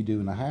anything you do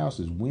in the house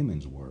is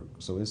women's work.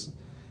 So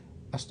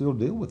I still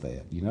deal with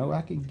that, you know.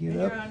 I can get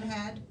In up. your own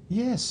head?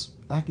 Yes,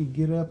 I can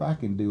get up. I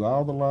can do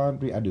all the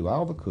laundry. I do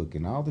all the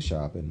cooking, all the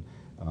shopping.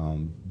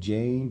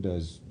 Jane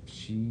does.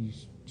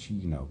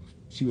 You know,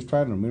 she was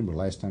trying to remember the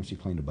last time she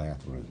cleaned a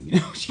bathroom. You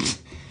know,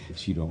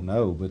 she don't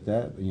know. But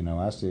that, you know,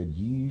 I said,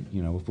 you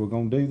know, if we're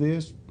gonna do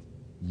this,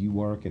 you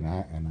work and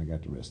I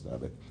got the rest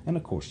of it. And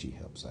of course she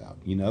helps out.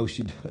 You know,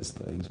 she does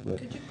things, but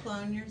Could you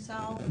clone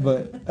yourself?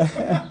 but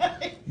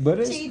but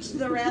it's Teach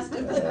the rest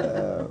of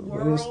the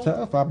but it's world.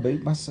 tough. I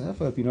beat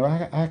myself up. You know,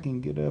 I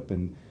can get up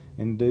and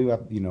do.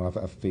 You know,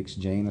 I fix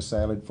Jane a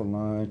salad for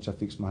lunch. I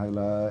fix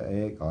Mahela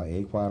egg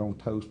white on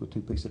toast with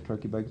 2 pieces of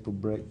turkey bacon for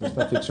breakfast.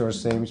 I fix her a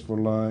sandwich for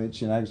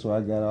lunch, and so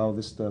I got all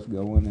this stuff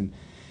going,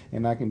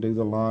 and I can do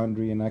the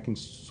laundry, and I can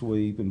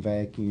sweep and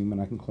vacuum,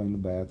 and I can clean the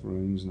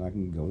bathrooms, and I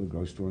can go to the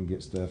grocery store and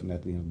get stuff. And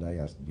at the end of the day,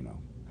 I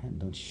hadn't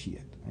done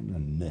shit. I hadn't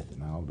done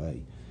nothing all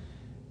day.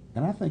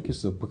 And I think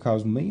it's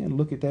because men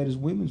look at that as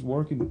women's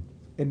work, and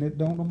it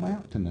don't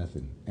amount to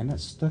nothing. And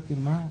that's stuck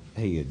in my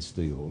head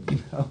still, you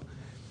know.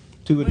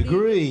 To a What do you-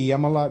 degree,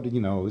 I'm a lot.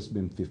 You know, it's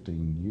been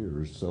 15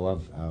 years, so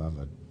I've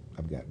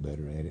got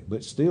better at it.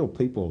 But still,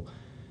 people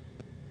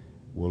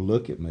will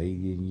look at me,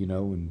 you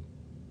know, and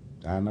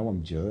I know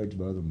I'm judged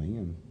by other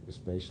men,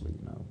 especially,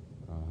 you know.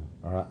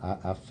 Or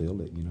I feel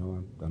it, you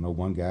know. I know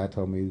one guy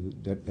told me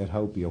that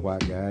Hopi, a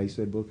white guy, he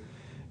said, well,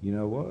 you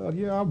know, well,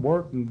 yeah, I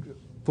worked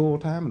full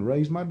time and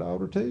raised my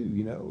daughter too,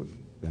 you know.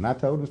 And I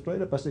told him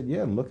straight up, I said,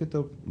 yeah, look at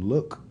your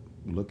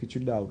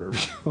daughter.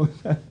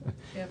 Yeah,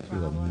 She's a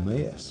probably.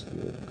 mess.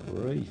 Good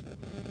grief.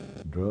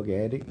 Drug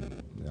addict,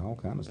 all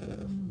kind of stuff.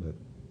 But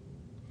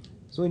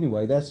so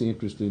anyway, that's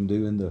interesting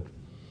doing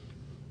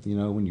you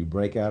know, when you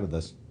break out of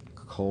the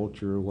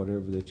culture or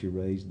whatever that you're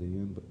raised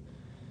in,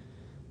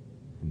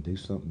 and do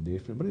something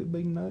different. But it'd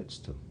be nuts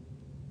to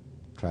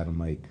try to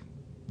make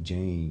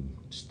Jane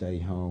stay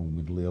home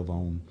and live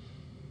on.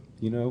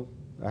 You know,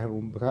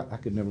 I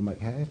could never make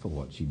half of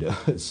what she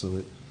does,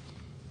 so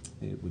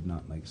it would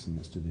not make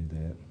sense to do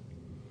that.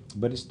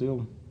 But it's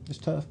tough.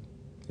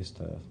 It's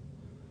tough.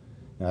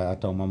 I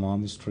told my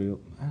mom this trip,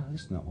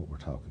 that's not what we're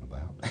talking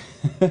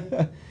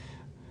about.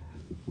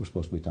 We're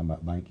supposed to be talking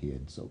about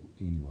Bankhead, so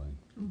anyway.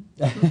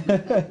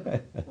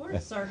 We're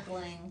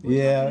circling.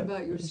 Yeah, talking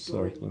about your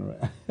story. circling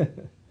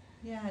around.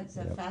 Yeah, it's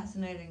a Yep.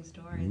 fascinating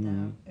story, Mhm.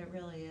 though. It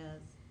really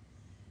is.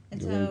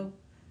 And Yeah.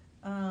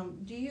 so,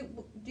 do you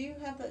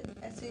have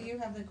I see you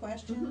have the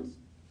questions?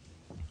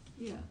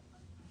 Yeah.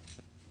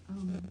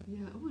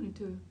 Yeah, I wanted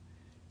to,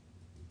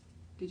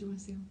 did you want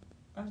to see them?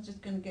 I was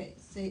just gonna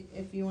see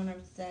if you want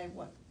to say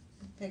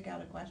pick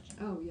out a question.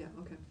 Oh, yeah,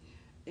 okay.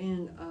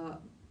 And,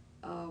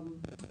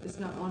 it's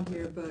not on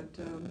here, but,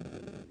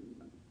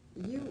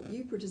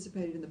 you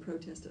participated in the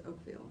protest at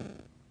Oakville.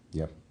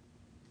 Yep.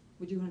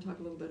 Would you want to talk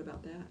a little bit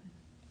about that?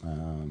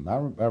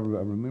 I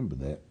remember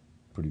that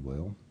pretty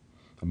well.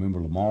 I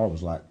remember Lamar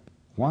was like,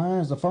 why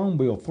is the phone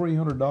bill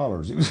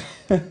 $300? It was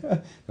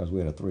because we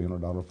had a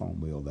 $300 phone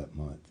bill that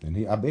month, and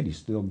I bet he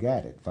still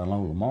got it. If I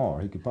know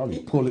Lamar, he could probably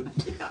pull it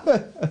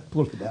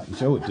out and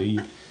show it to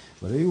you.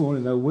 But he wanted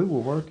to know we were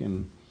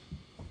working.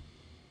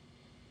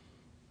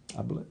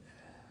 I'm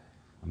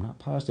not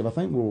positive. I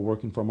think we were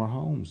working from our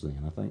homes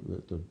then. I think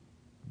that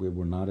we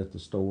were not at the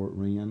store at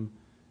Wren,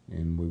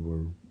 and we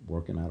were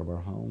working out of our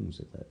homes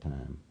at that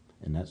time.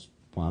 And that's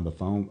why the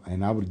phone.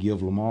 And I would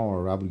give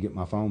Lamar. I would get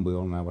my phone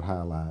bill, and I would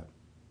highlight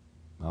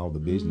all the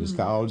business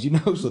calls, you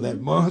know, so that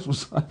month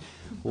was like,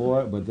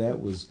 boy, but that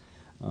was,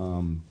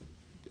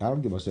 I'll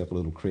give myself a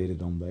little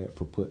credit on that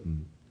for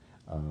putting,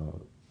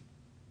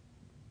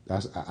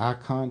 I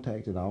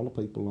contacted all the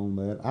people on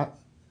that. I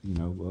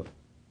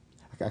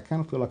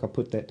kind of feel like I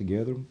put that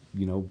together,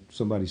 you know,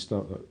 somebody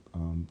started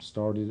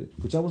it,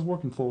 which I was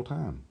working full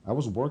time. I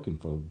was working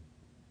for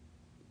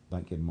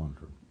Bankhead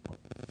Monitor,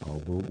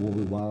 called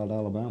Woolly Wild,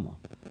 Alabama.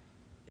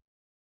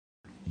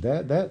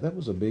 That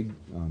was a big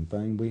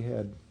thing we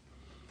had.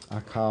 I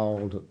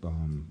called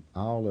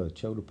all the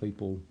Chota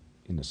people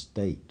in the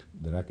state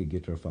that I could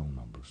get their phone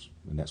numbers,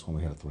 and that's when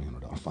we had a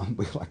 $300 phone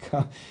bill.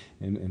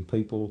 And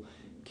people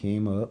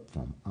came up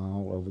from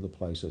all over the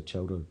place. The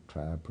Chota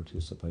tribe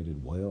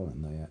participated well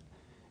in that,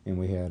 and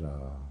we had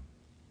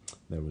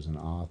there was an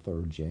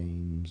author,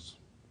 James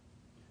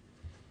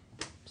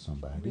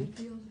somebody,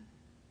 Redfield?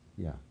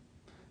 yeah,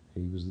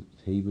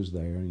 he was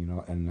there, you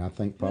know, and I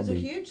think He was a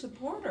probably huge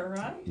supporter,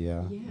 right?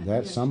 yeah, Yeah,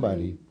 that's he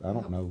somebody actually I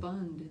don't helped know.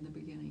 fund in the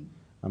beginning.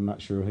 I'm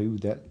not sure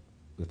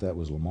if that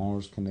was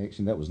Lamar's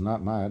connection. That was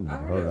not mine. I'd I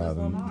never heard it heard was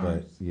of him.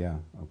 Lamar's. But yeah,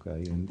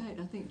 okay. In And fact,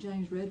 I think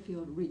James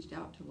Redfield reached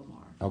out to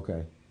Lamar.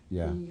 okay,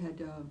 yeah.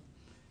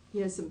 He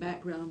has some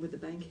background with the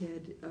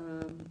Bankhead.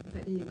 In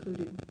fact,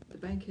 the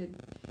Bankhead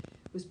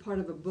was part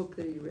of a book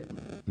that he'd written.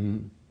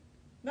 Mm-hmm.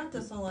 Not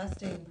the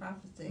Celestine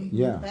Prophecy.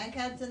 Yeah. The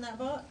Bankhead's in that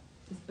book?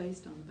 It's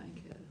based on the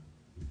Bankhead.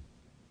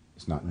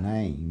 It's not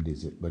named,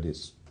 is it? But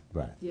it's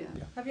right. Yeah.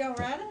 Have y'all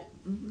read it?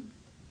 Mm-hmm.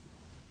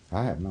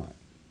 I have not.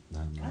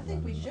 I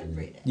think we should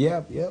read it.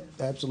 Yep,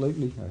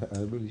 absolutely. I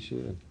really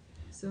should.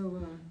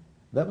 So,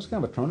 That was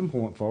kind of a turning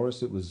point for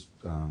us. It was,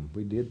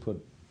 we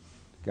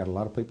got a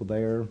lot of people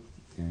there,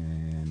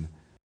 and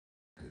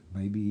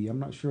maybe, I'm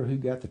not sure who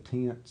got the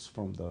tents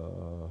from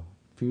the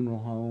funeral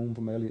home,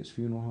 from Elliott's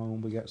funeral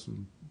home. We got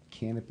some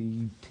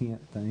canopy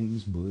tent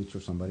things, Butch or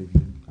somebody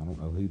did. I don't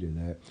know who did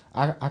that.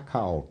 I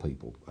called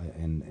people,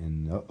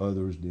 and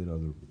others did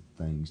other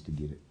things to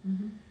get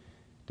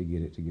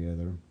it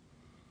together.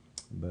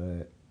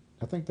 But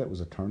I think that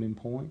was a turning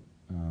point.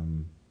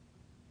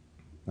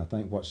 I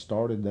think what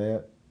started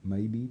that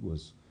maybe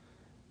was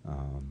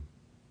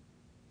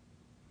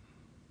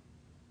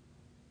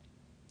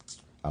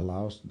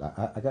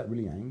I got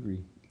really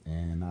angry,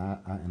 and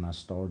I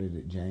started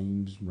at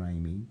James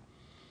Ramey,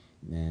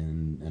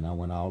 and I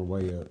went all the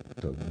way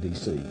up to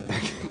D.C.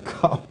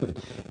 calling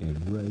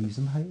and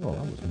raising hell.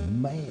 I was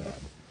mad,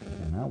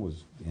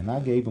 and I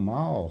gave them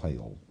all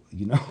hell,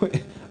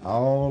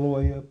 all the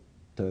way up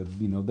to,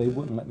 they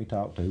wouldn't let me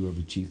talk to whoever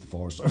the chief of the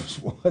Forest Service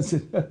was,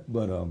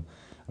 but or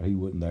he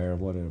wasn't there or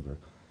whatever.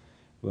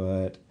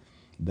 But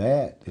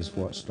that is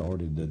what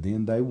started.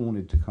 Then they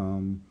wanted to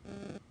come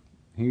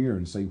here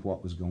and see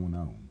what was going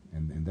on,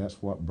 and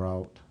that's what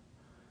brought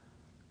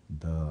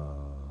the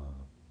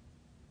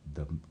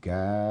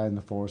guy in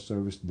the Forest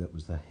Service that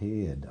was the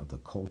head of the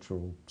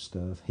cultural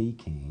stuff. He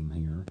came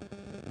here,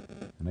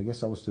 and I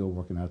guess I was still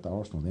working out at the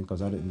Arsenal then,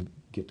 because I didn't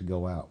get to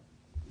go out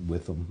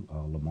with them.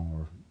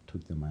 Lamar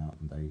took them out,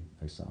 and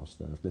they saw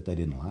stuff that they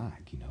didn't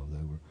like. They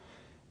were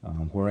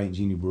where Aunt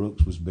Jeannie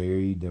Brooks was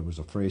buried. There was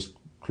a fresh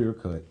clear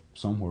cut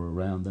somewhere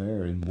around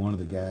there, and one of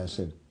the guys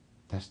said,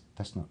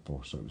 "That's not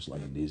Forest Service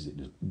land, is it?"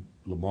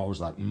 Lamar was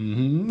like,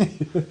 "Mm-hmm."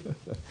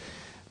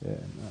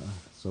 And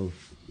so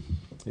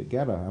it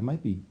got I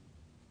might be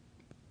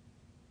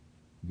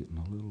getting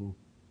a little.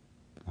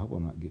 I hope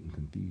I'm not getting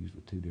confused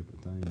with two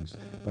different things.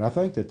 But I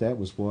think that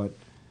was what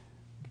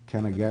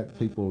kind of got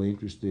people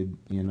interested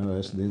in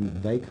us.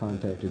 Then they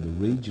contacted the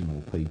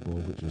regional people,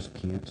 which was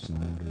Kent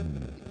Snyder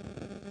and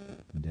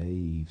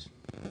Dave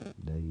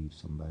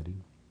somebody,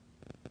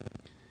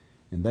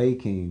 and they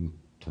came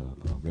to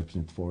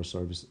represent the Forest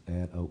Service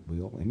at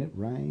Oakville, and it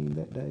rained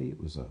that day. It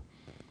was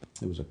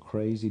a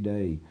crazy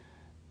day,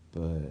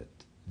 but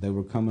they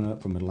were coming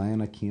up from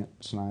Atlanta. Kent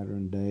Snyder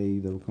and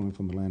Dave, they were coming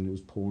from Atlanta. It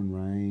was pouring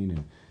rain,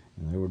 and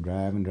they were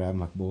driving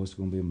like, boy, it's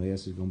going to be a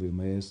mess. It's going to be a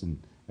mess.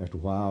 And after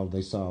a while,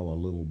 they saw a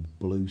little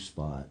blue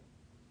spot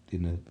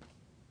in the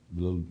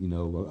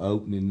little,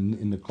 opening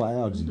in the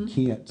clouds. And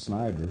Kent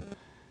Snyder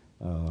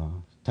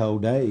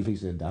told Dave, he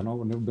said, "I know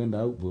I've never been to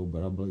Oakville,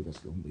 but I believe that's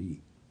going to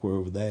be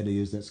wherever that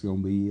is. That's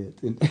going to be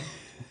it." And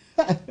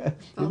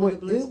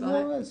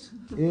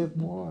it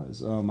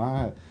was.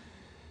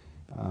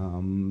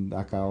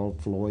 I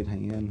called Floyd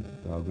Hand,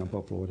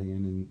 Grandpa Floyd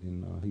Hand,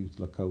 and he was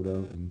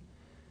Lakota and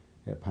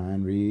at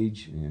Pine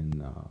Ridge,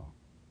 and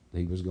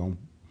he was going to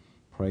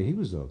pray. He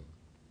was a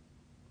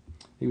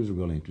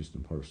real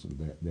interesting person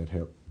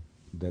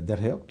that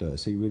helped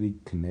us. He really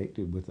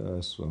connected with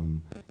us.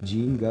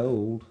 Gene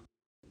Gold,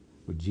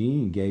 but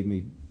Gene gave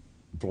me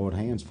Floyd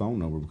Hand's phone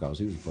number because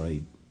he was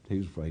afraid. He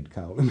was afraid to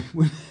call him.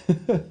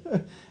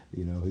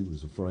 He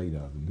was afraid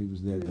of him. He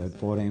was that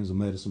Floyd Hand was a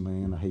medicine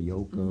man, a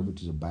Heyoka,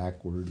 which is a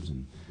backwards,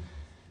 and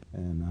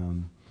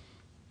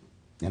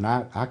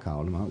I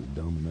called him. I was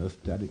dumb enough.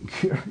 I didn't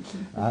care.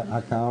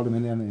 I called him,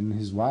 and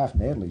his wife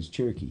Natalie's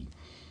Cherokee,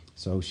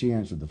 so she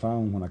answered the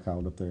phone when I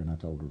called up there, and I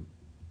told her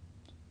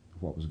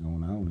what was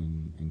going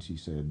on, and she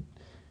said,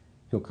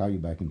 "He'll call you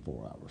back in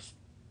 4 hours."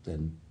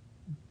 And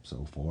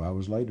so 4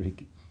 hours later,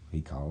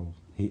 he called.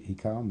 He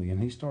called me,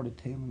 and he started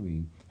telling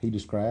me. He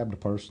described a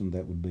person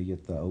that would be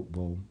at the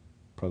Oakville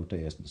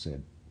protest and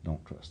said,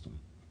 "Don't trust them.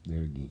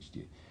 They're against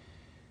you."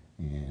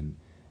 And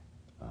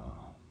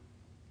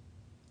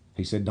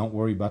he said, "Don't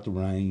worry about the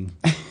rain."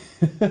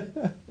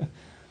 I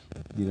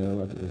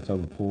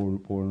told him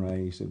pouring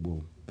rain. He said,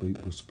 "We'll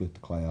split the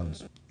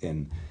clouds,"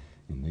 and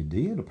they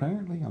did,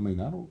 apparently. I mean,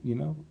 I don't,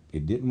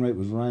 it didn't rain. It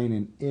was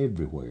raining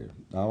everywhere,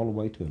 all the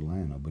way to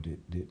Atlanta, but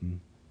it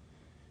didn't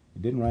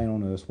rain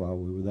on us while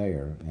we were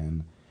there.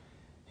 And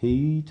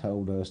he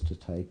told us to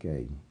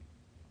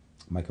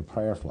make a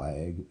prayer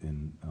flag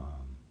and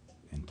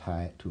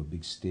tie it to a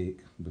big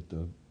stick. But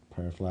the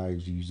prayer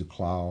flags use a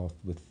cloth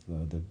with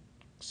the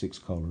 6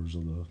 colors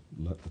of the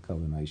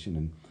Lakota Nation.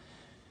 And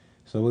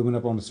so we went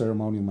up on the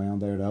ceremonial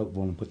mound there at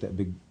Oakville and put that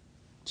big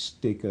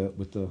stick up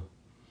with the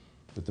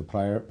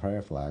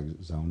prayer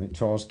flags on it.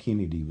 Charles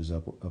Kennedy was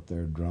up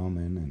there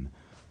drumming,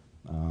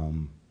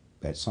 and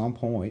at some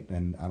point,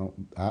 and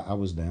I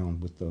was down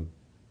with the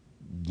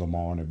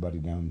Lamar and everybody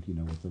down,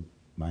 with the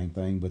main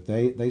thing, but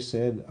they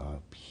said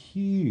a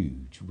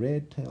huge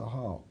red-tailed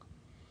hawk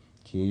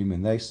came,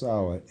 and they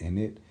saw it, and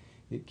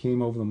it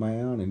came over the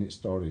mound, and it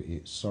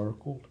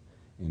circled,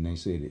 and they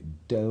said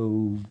it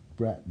dove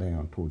right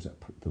down towards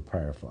the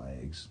prayer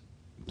flags,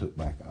 and took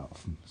back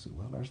off. And I said,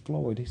 "Well, there's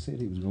Floyd. He said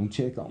he was going to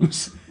check on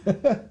us."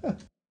 That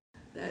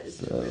is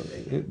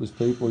terrific. It was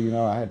people,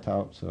 I had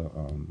talked to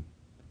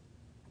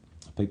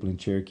people in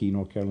Cherokee,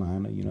 North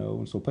Carolina,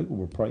 and so people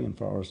were praying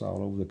for us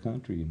all over the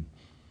country,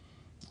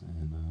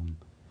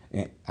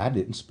 And I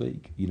didn't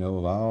speak,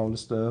 of all the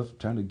stuff,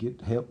 trying to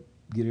help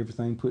get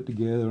everything put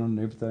together and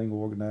everything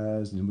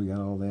organized, and we got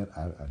all that.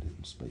 I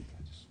didn't speak.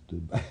 I just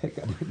stood back.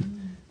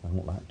 I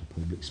don't like to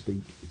public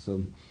speak.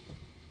 So,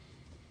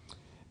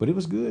 but it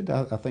was good.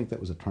 I think that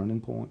was a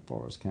turning point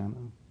for us, kind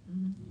of.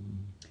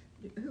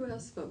 Mm-hmm. Who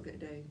else spoke that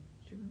day?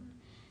 Do you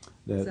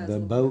The remember?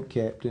 boat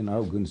captain.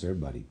 Oh goodness,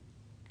 everybody.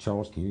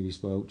 Charles Kennedy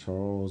spoke.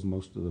 Charles,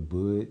 most of the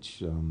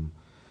Butch,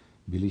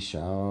 Billy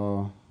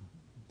Shaw,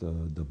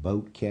 the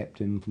boat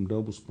captain from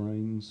Double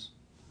Springs.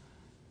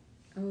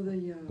 Oh,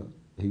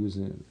 He was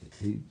in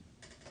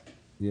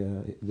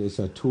yeah. It's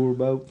a tour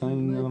boat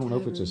thing. I don't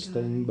know if it's a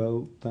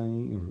steamboat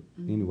thing or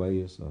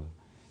anyway.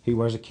 He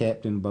wears a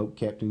boat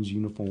captain's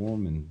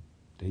uniform, and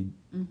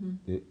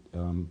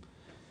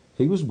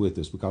he was with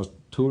us because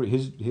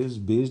his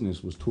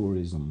business was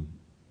tourism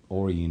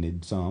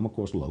oriented. Some, of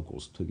course,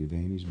 locals took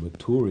advantage,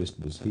 but he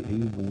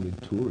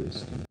wanted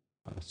tourists.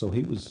 So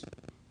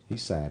he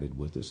sided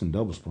with us, and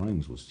Double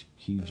Springs was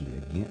hugely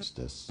against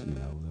us. They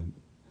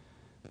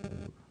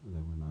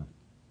were not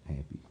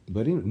happy.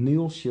 But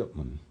Neil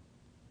Shipman,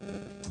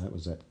 that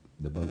was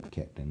the boat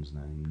captain's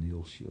name,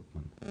 Neil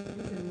Shipman. He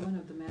was in one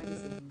of the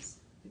magazines.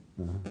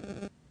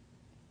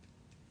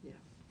 Yeah.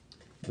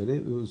 But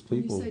it was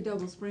people. When you say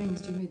Double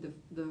Springs, do you mean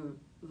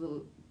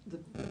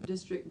the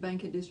district,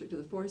 Bankhead district of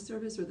the Forest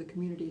Service, or the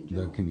community in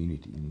general? The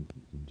community in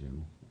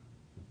general.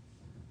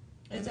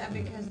 Is that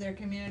because their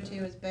community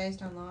was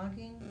based on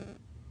logging?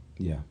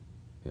 Yeah.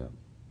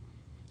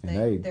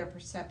 And their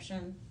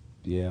perception?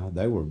 Yeah,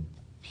 they were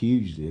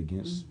hugely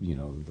against,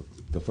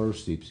 the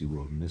first Sipsey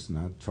Wilderness,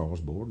 and Charles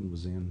Borden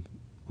was in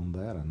on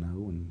that, I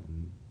know,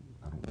 and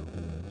I don't know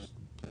who else.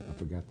 I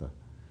forgot the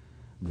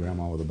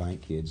grandma with the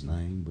Bankhead's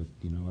name,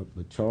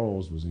 but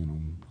Charles was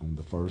in on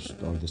the first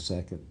or the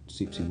second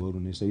Sipsey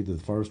Wilderness, either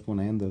the first one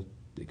and the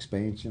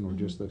expansion, or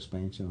just the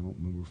expansion. I don't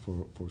remember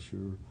for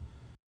sure.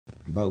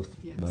 Both.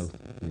 Yes. Both.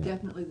 Yeah.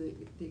 Definitely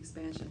the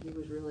expansion. He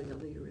was really a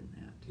leader in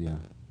that. Yeah.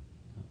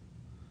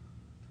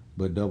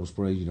 But Double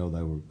Springs, they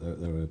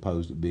were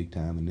opposed it big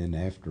time, and then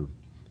after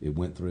it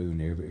went through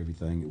and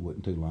everything, it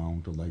wasn't too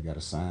long till they got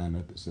a sign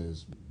up that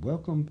says,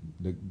 "Welcome,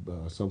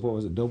 so far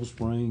as Double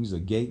Springs, the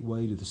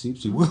gateway to the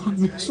Sipsey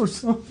Wilderness," or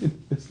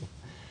something.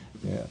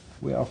 Yeah,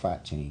 we all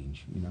fight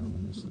change, and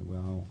we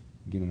all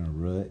get in our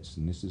ruts,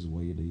 and this is the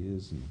way it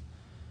is, and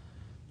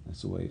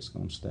that's the way it's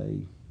going to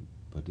stay.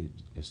 But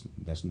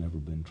that's never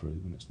been true,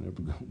 and it's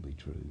never going to be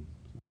true.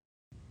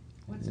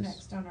 What's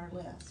next on our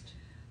list?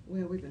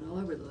 Well, we've been all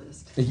over the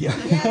list. Yeah.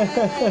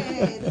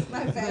 Yay! That's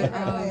my favorite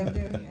way of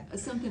doing it.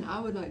 Something I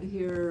would like to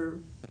hear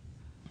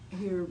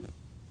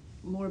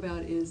more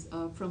about is,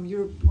 from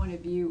your point of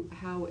view,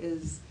 how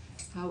is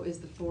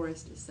the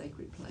forest a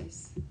sacred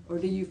place, or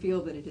do you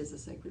feel that it is a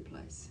sacred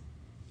place?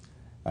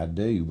 I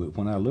do, but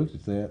when I looked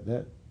at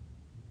that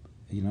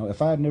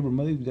if I had never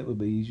moved, that would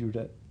be easier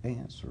to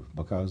answer,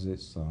 because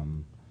it's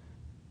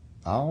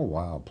all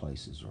wild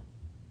places are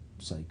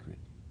sacred.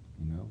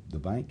 The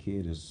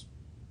Bankhead is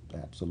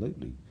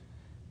absolutely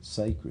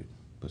sacred,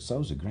 but so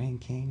is the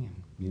Grand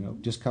Canyon.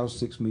 Just because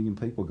 6 million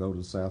people go to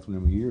the South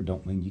Rim a year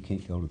don't mean you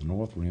can't go to the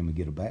North Rim and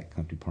get a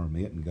backcountry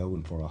permit and go,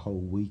 and for a whole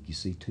week you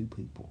see 2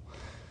 people.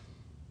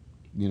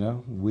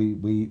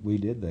 We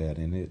did that,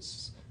 and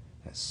that's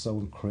so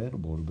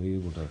incredible to be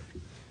able to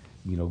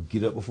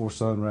get up before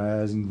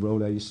sunrise and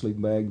roll out your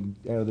sleeping bag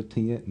out of the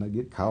tent, and I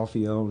get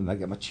coffee on, and I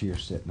got my chair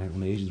sitting there on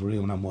the edge of the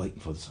rim, and I'm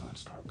waiting for the sun to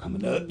start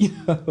coming up.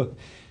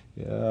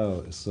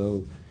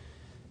 So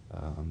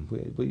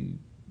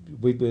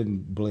we've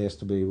been blessed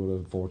to be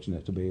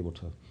fortunate to be able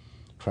to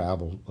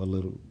travel a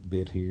little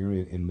bit here,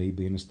 and me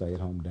being a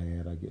stay-at-home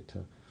dad, I get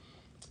to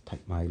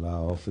take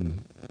Mayla off,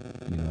 and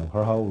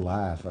her whole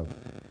life,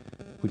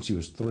 when she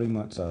was 3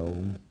 months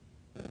old,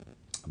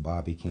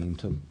 Bobby came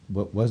to,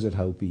 was it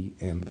Hopi,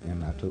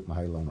 and I took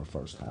Mayla on her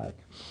first hike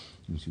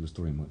when she was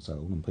 3 months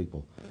old, and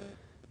people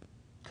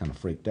kind of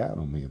freaked out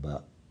on me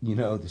about,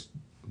 this,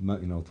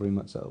 3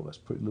 months old, that's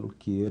a pretty little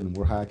kid, and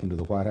we're hiking to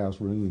the White House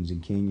ruins in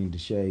Canyon de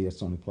Chelly. That's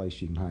the only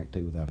place you can hike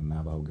to without a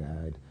Navajo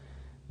guide,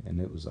 and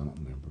it was, I don't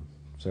remember,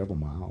 several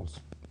miles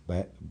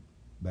back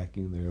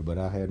in there, but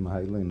I had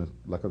Mayla in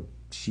like a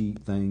sheet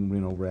thing,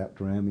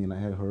 wrapped around me, and I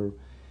had her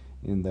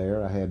in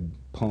there. I had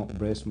pumped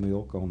breast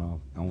milk in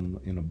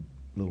a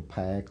little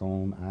pack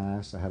on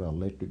ice. I had an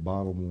electric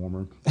bottle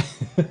warmer,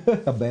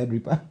 a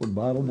battery-powered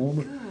bottle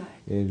warmer.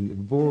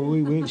 And before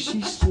we went,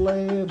 she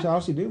slept. All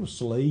she did was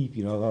sleep,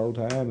 the whole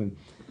time.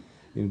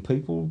 And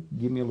people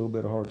give me a little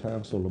bit of a hard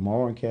time. So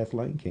Lamar and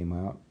Kathleen came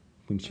out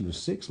when she was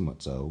 6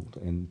 months old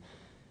and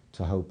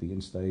to Hopi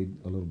and stayed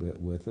a little bit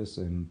with us.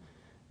 And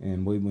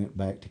we went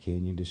back to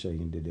Canyon de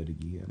Chelly and did that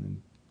again.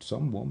 And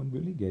some woman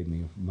really gave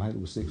me, Mayla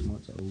was 6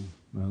 months old,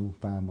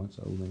 5 months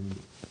old. And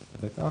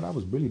they thought I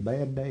was really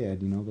bad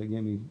dad. They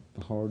gave me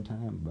a hard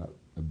time about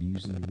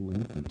abusing little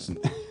infants.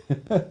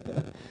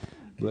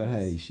 But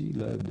hey, she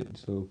loved it.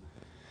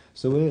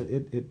 So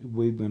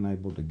we've been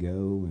able to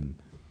go,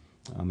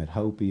 At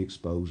Hopi,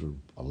 exposed her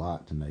a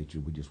lot to nature.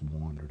 We just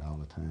wandered all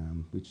the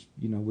time. Which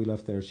we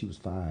left there. She was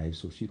 5,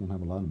 so she don't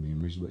have a lot of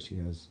memories, but she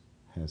has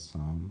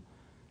some.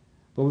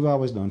 But we've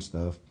always done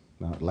stuff.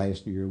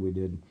 Last year we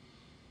did.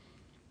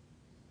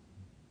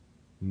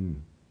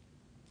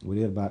 We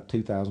did about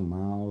 2,000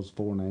 miles,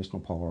 4 national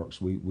parks.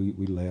 We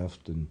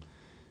left and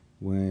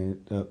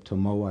went up to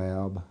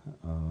Moab,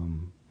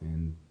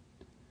 and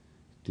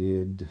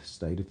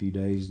stayed a few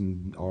days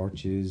in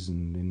Arches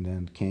and then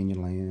down to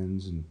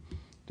Canyonlands and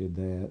did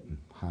that and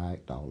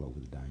hiked all over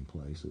the dang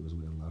place. We had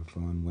a lot of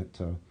fun. Went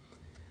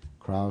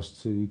across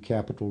to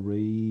Capitol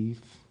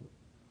Reef.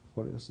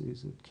 What else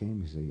is it?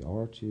 Can you see?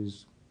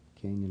 Arches,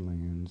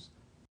 Canyonlands.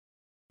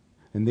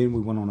 And then we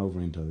went on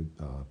over into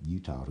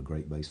Utah to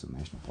Great Basin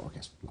National Park.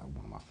 That's like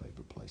one of my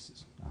favorite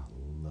places. I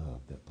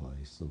love that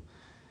place. So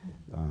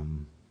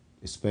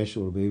it's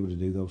special to be able to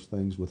do those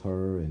things with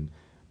her.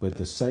 But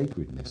the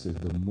sacredness is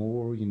the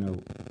more,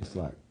 it's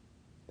like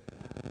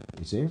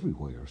it's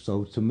everywhere.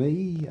 So to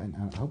me, and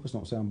I hope it's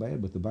not sound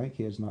bad, but the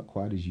Bankhead's not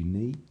quite as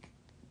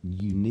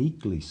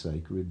uniquely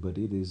sacred, but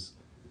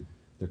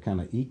they're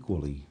kind of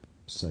equally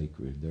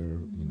sacred. They're,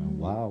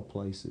 wild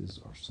places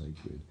are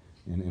sacred.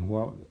 And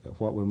what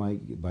would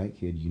make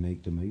Bankhead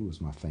unique to me was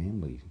my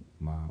family,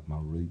 my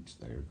roots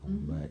there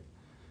going back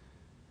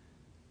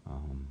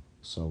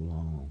so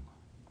long.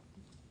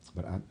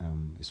 But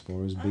as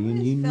far as being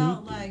unique, I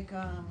always felt like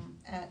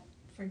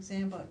for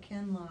example, at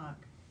Kinloch,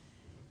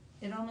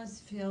 it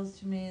almost feels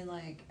to me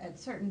like at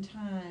certain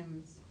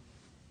times,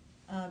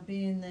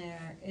 being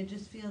there, it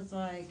just feels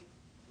like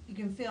you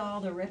can feel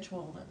all the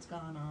ritual that's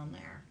gone on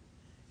there,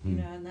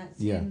 and that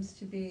seems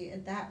to be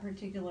at that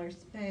particular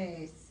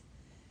space.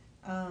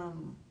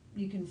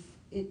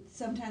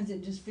 Sometimes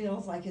it just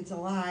feels like it's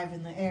alive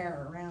in the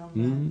air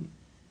around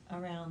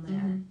around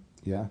there.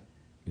 Yeah.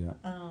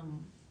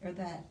 Or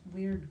that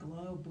weird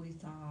globe we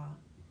saw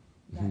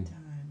that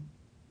time.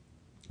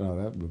 Oh,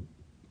 that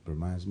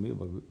reminds me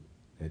of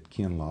at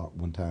Kinloch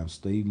one time.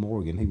 Steve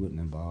Morgan, he wasn't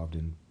involved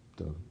in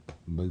the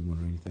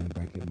movement or anything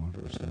back at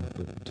Montrose or stuff,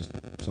 but just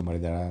somebody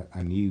that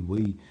I knew.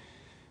 We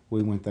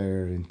went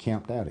there and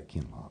camped out at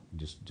Kinloch,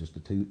 just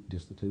the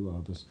two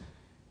of us,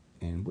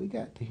 and we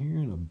got to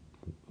hearing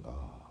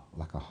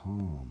like a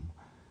hum,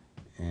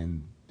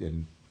 and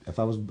if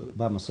I was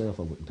by myself,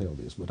 I wouldn't tell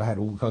this, but I had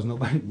because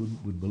nobody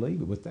would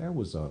believe it. But there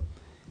was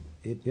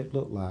it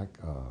looked like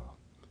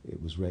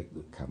it was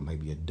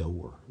maybe a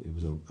door. It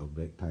was a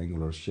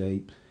rectangular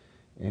shape,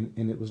 and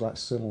it was like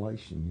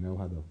scintillation. You know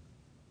how the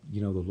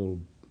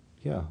little,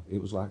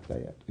 it was like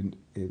that. And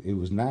it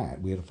was night.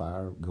 We had a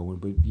fire going,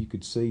 but you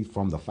could see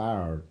from the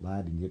fire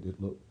lighting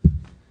it looked.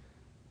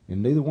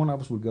 And neither one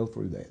of us would go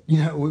through that.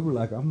 We were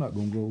like, I'm not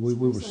going to go. We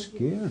were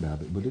scared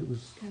of it, but it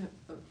was kind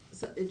of.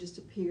 So it just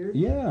appeared.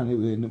 Yeah,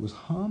 and it was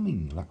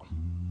humming like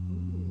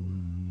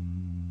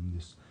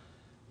this.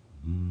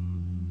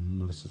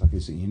 It's like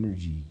this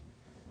energy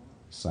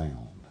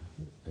sound,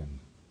 and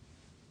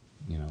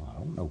I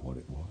don't know what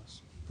it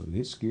was, but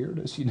it scared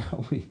us.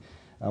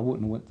 I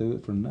wouldn't have went through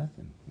it for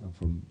nothing.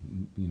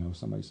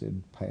 Somebody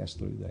said pass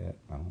through that.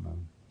 I don't know,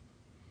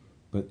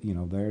 but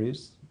there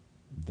is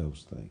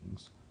those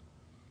things.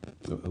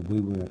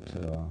 We went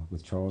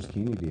with Charles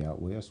Kennedy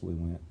out west. We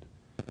went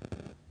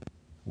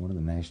one of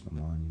the national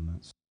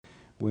monuments.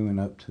 We went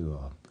up to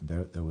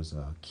there was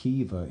a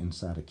kiva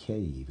inside a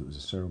cave. It was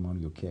a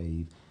ceremonial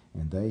cave,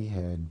 and they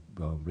had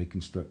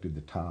reconstructed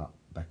the top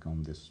back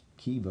on this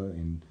kiva,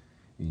 and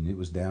it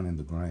was down in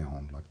the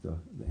ground like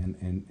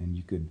and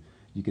you could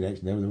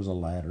actually there was a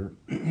ladder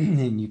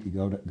and you could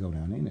go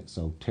down in it.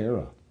 So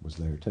Tara was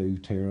there too,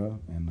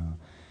 and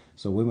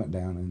so we went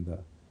down in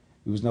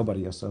there was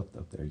nobody else up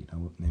there,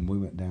 and we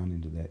went down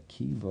into that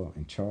kiva,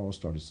 and Charles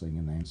started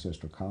singing the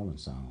ancestral calling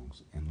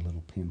songs, and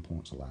little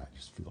pinpoints of light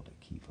just filled that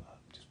kiva up,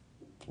 just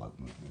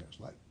floating in there. It was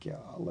like,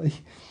 golly.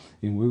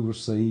 And we were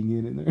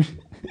singing in there.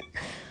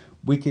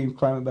 We came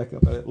climbing back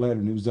up that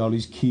ladder, and it was all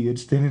these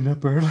kids standing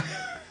up there.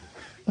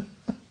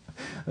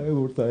 They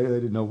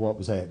didn't know what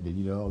was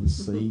happening, all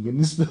this singing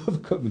and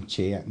stuff, coming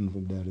chatting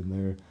from down in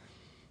there.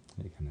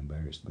 It kind of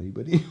embarrassed me,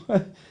 but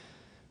anyway.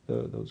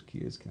 Those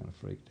kids kind of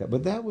freaked out,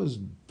 but that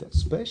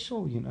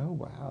special,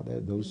 wow,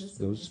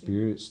 those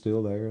spirits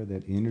still there,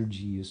 that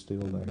energy is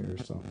still there,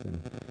 something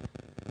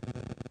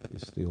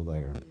is still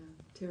there. Yeah,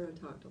 Tara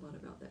talked a lot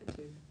about that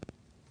too.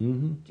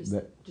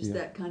 Mm-hmm.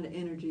 That kind of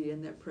energy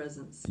and that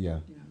presence. Yeah.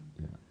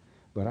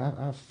 But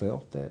I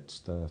felt that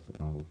stuff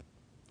in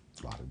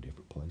a lot of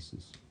different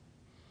places,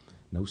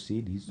 no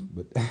cities,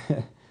 but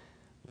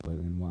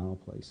in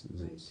wild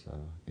places, right.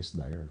 It's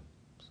there.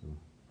 So.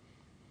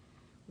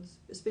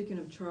 Speaking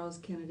of Charles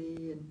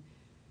Kennedy, and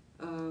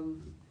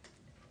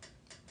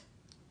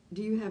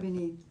do you have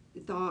any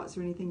thoughts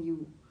or anything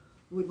you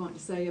would want to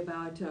say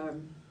about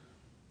the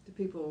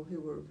people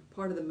who were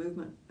part of the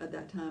movement at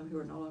that time who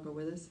are no longer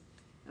with us?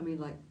 I mean,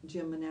 like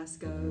Jim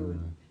Manasco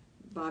and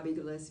Bobby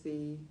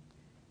Gillespie.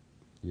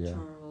 Yeah.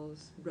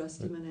 Charles,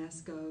 Rusty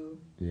Manasco.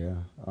 Yeah.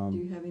 Do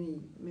you have any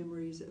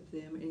memories of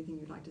them? Anything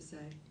you'd like to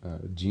say?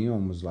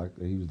 Jim was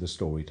he was the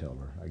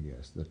storyteller, I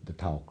guess, the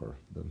talker.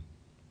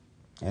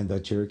 And the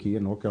Cherokee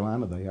in North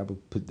Carolina, they have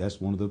that's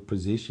one of the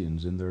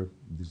positions in their,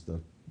 is the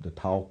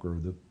talker,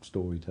 the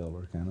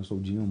storyteller kind of. So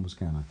Jim was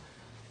kind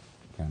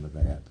of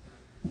that.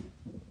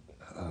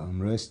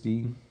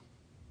 Rusty,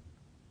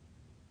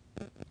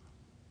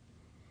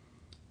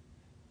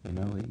 I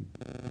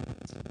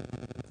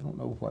don't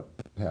know what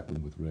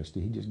happened with Rusty.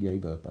 He just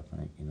gave up, I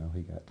think.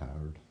 He got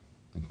tired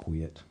and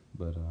quit,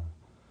 but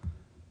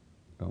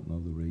don't know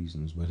the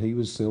reasons. But he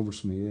was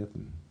silversmith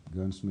and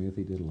gunsmith.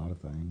 He did a lot of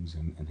things,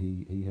 and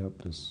he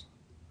helped us.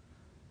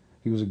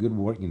 He was a good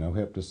work,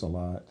 helped us a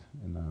lot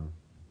in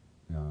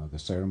the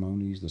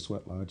ceremonies, the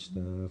sweat lodge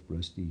stuff.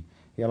 Rusty,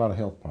 he had a lot of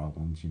health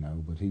problems,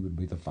 but he would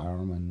be the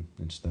fireman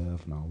and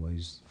stuff, and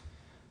always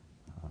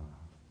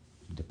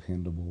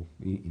dependable,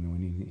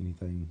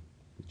 anything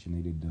that you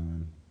needed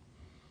done.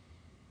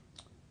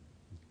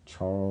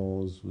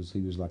 Charles he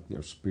was like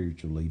their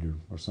spiritual leader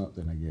or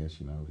something, I guess.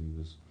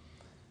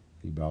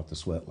 He brought the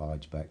sweat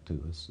lodge back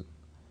to us,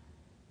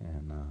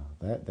 and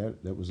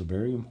that was a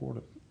very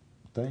important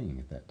thing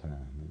at that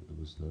time. It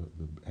was the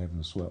having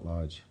the sweat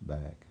lodge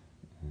back,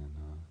 and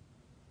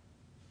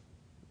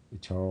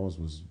Charles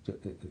was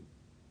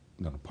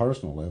on a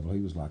personal level.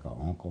 He was like an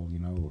uncle,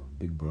 or a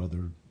big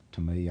brother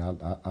to me.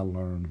 I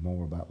learned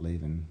more about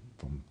living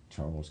from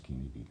Charles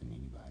Kennedy than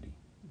anybody.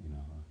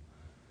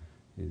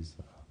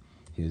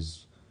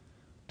 His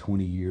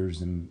 20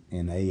 years in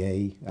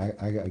AA,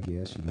 I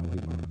guess, he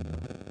learned.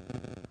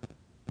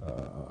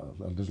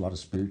 There's a lot of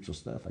spiritual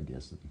stuff, I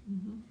guess,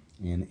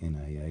 in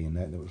AA, and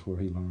that was where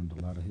he learned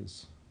a lot of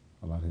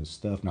his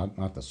stuff.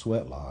 Not the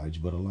sweat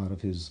lodge, but a lot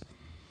of his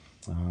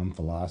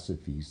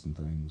philosophies and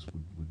things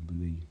would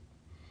be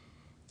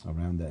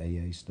around the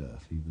AA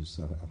stuff. He was,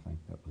 I think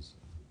that was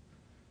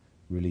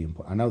really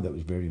important. I know that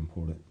was very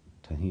important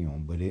to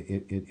him, but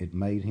it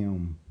made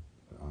him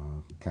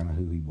kind of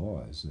who he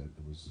was. That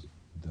it was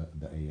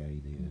the AA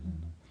did.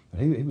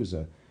 But he was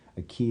a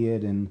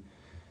kid, and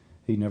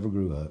he never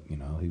grew up. He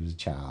was a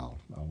child,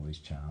 always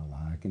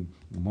childlike. And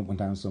one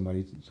time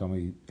somebody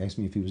asked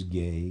me if he was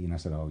gay, and I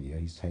said, "Oh yeah,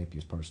 he's the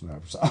happiest person I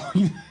ever saw."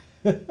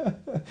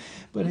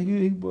 But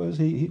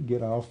he'd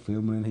get off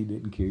filming. He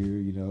didn't care,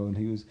 and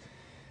he was.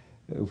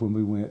 When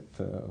we went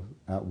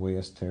out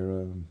west,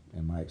 Tara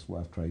and my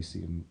ex-wife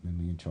Tracy and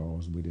me and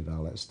Charles, we did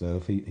all that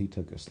stuff. He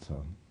took us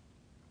to.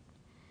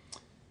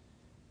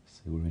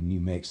 We were in New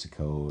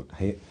Mexico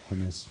at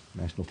Jemez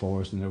National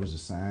Forest, and there was a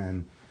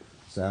sign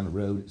down the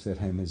road that said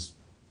Jemez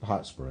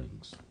Hot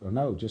Springs. Or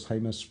no, just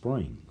Jemez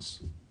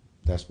Springs.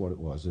 That's what it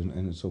was.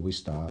 And so we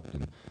stopped,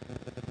 and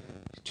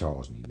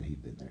Charles knew that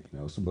he'd been there,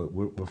 So, but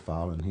we're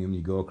following him.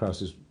 You go across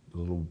this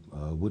little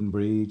wooden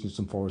bridge, and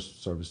some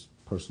Forest Service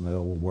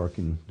personnel were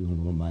working, doing a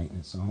little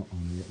maintenance on it.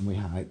 And we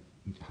hike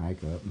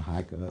up.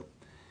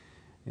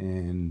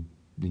 And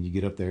then you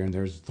get up there, and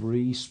there's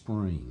 3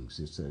 springs.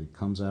 It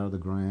comes out of the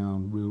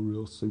ground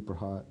real super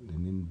hot,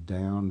 and then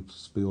down,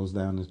 spills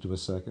down into a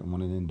second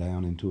one, and then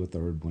down into a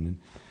third one. And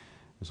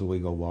so we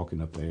go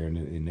walking up there,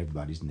 and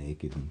everybody's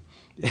naked. And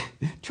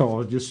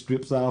Charles just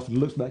strips off and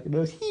looks back at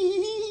us,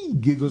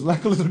 giggles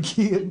like a little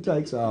kid, and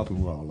takes off,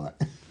 and we're all like,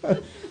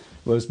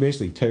 well,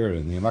 especially Tara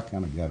and them. I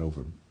kind of got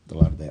over a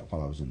lot of that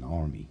while I was in the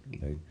Army.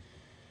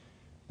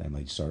 They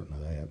made certain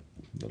of that.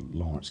 The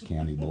Lawrence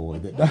County boy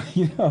that,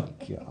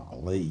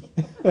 golly.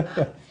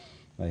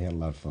 They had a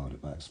lot of fun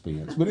at my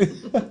expense, but it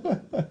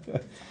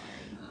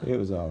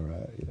was all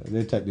right.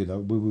 They took me.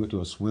 We went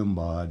to a swim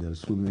bod,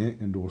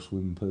 indoor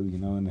swimming pool,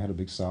 and they had a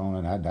big sauna.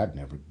 And I'd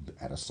never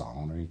had a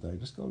sauna or anything.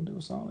 Just go do a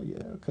sauna,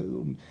 yeah,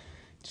 cool. And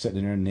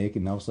sitting there naked,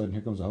 and all of a sudden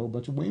here comes a whole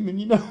bunch of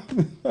women,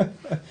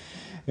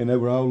 and they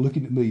were all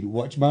looking at me to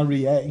watch my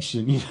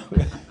reaction,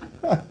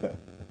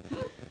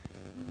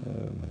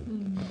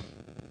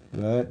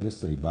 But let's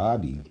see,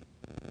 Bobby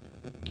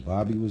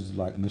was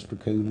like Mr.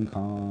 Cool and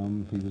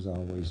calm. He was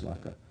always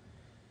like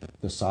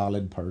the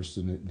solid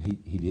person.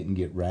 He didn't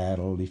get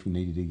rattled. If you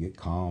needed to get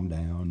calmed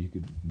down, you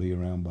could be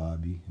around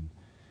Bobby. And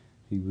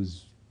he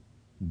was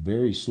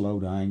very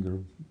slow to anger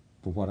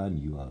for what I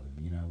knew of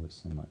him. It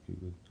seemed like he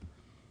would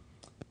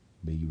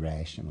be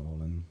rational,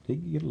 and he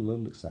could get a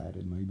little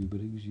excited maybe, but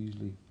he was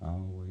usually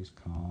always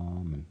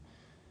calm,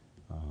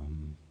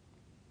 and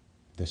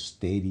the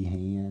steady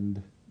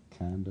hand.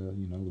 Kind of,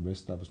 the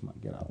rest of us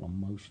might get all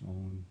emotional,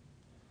 and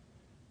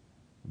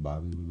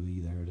Bobby would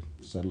be there to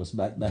settle us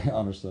back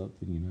down or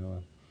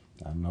something,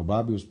 I don't know.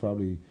 Bobby was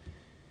probably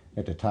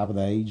at the top of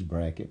the age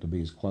bracket to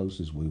be as close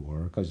as we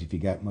were, because if you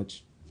got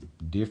much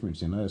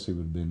difference in us, it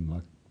would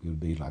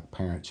be like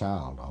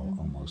parent-child,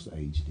 almost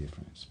age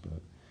difference.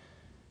 But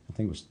I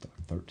think it was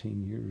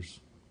 13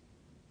 years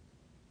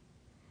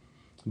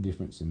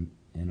difference in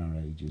our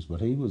ages.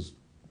 But he was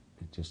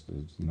just,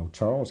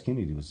 Charles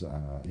Kennedy was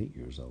 8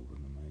 years older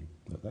than me.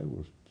 But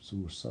we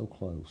were so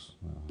close,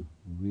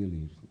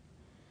 really,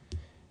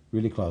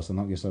 really close. And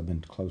I guess I've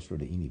been closer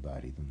to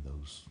anybody than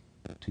those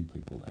 2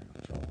 people there,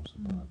 Charles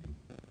and Bobby.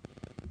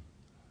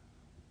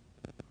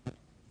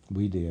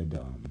 we did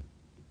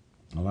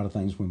a lot of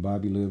things when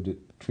Bobby lived at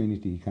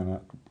Trinity, kind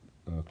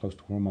of close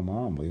to where my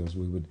mom lives.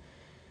 We would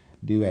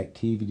do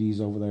activities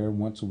over there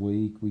once a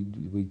week.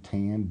 We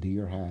tanned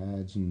deer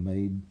hides and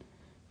made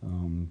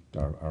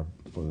our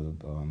for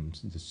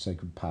the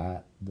sacred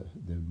pipe.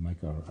 They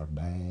make our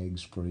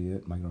bags for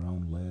it, make our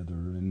own leather,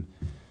 and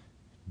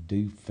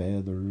do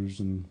feathers,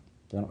 and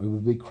it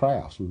would be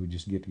crafts. We would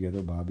just get together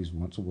at Bobby's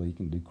once a week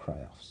and do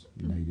crafts,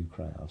 native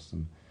crafts,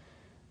 and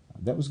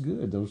that was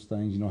good. Those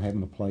things,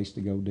 having a place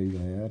to go do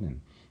that,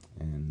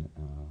 and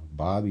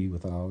Bobby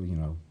with all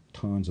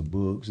tons of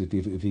books.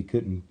 If he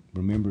couldn't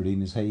remember it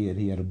in his head,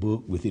 he had a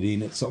book with it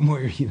in it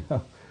somewhere,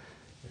 And,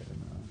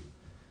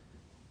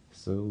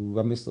 so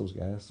I miss those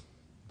guys,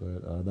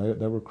 but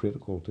they were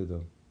critical to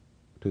the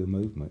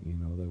movement.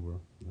 They were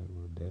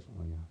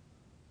definitely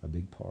a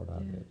big part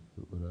of it.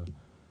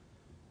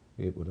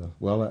 It would have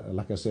well,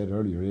 like I said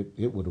earlier,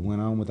 it would have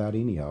went on without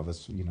any of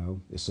us,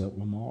 except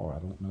Lamar. I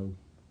don't know,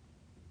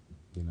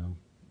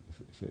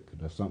 if it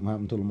could have something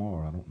happened to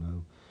Lamar. I don't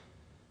know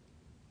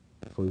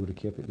if we would have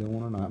kept it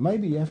going or not.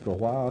 Maybe after a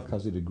while,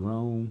 because it had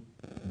grown,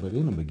 but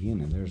in the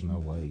beginning, there's no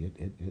way.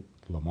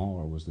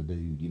 Lamar was the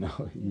dude, He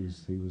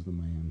was the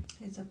man.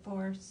 He's a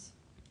force.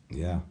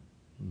 Yeah.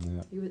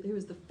 Yeah. He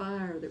was the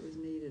fire that was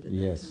needed at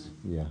Yes. that time.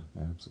 Yeah.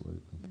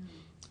 Absolutely.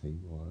 Yeah. He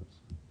was.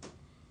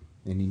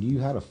 And he knew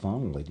how to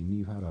funnel it. He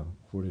knew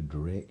where to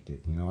direct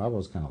it. I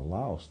was kind of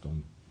lost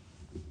on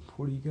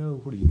where do you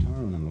go, where do you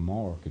turn, and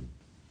Lamar could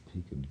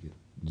get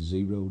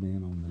zeroed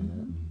in on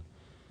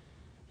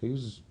that. Mm-hmm.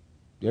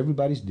 And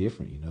everybody's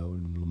different,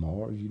 and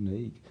Lamar is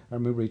unique. I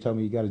remember he told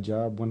me he got a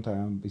job one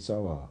time. He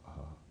saw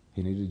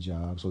he needed a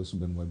job, so this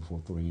had been way before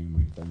 3M or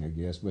anything, I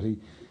guess. But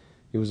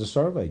it was a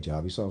survey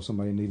job. He saw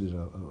somebody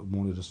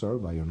wanted a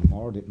surveyor, and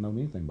Lamar didn't know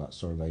anything about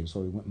surveying,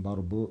 so he went and bought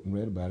a book and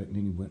read about it, and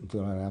then he went and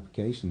filled out an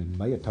application, and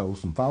may have told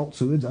some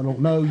falsehoods. I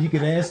don't know. You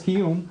could ask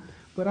him.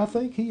 But I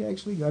think he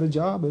actually got a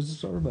job as a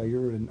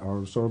surveyor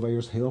or a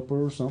surveyor's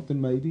helper or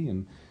something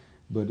maybe.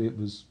 But he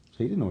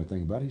didn't know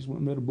anything about it. He just went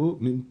and read a book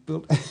and then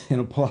filled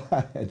and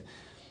applied.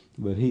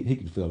 But he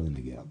could fill in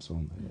the gaps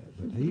on that.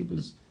 But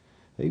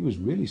he was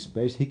really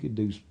special. He could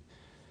do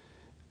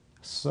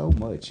so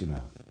much he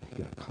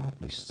could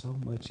accomplish so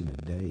much in a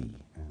day.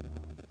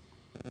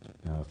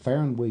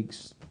 Farron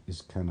Weeks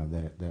is kind of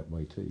that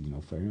way too.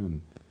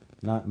 Farron,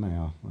 not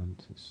now.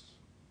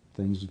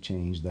 Things have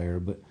changed there,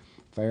 but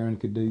Farron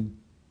could do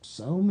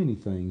so many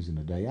things in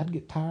a day. I'd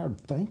get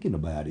tired thinking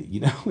about it.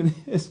 And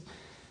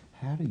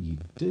how do you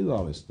do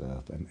all this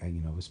stuff? And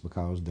it's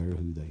because they're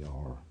who they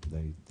are.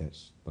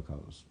 That's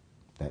because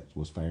that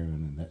was Farron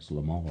and that's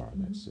Lamar.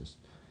 Mm-hmm. That's just.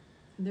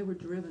 And they were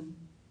driven.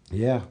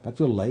 Yeah, I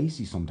feel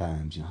lazy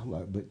sometimes,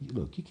 but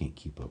look, you can't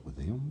keep up with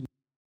them.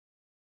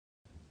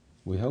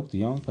 We hope the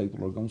young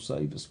people are going to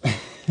save us.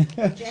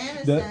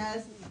 Janice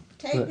says,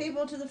 take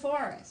people to the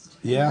forest.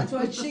 Yeah. That's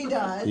what she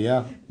does.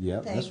 Yeah,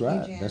 Thank that's you,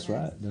 right. Janice. That's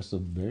right. That's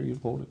very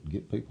important.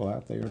 Get people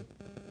out there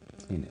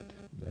in it.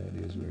 That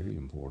is very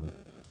important.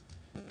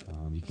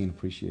 You can't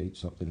appreciate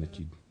something that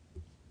you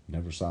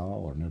never saw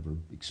or never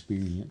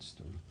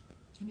experienced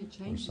And it or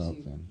changes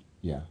something.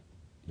 Yeah.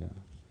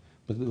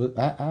 But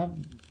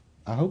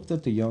I hope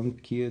that the young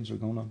kids are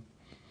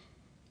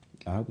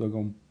I hope they're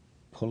gonna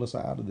pull us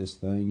out of this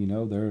thing.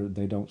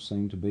 They don't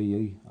seem to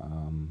be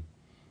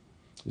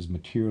as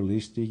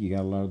materialistic. You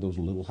got a lot of those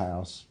little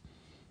house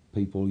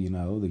people.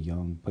 The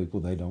young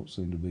people. They don't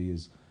seem to be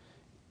as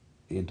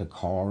into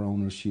car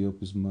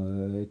ownership as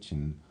much.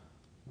 And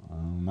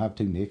I have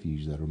two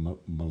nephews that are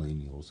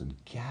millennials, and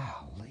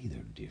golly,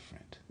 they're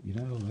different.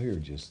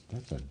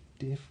 That's a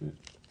different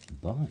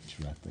bunch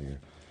right there.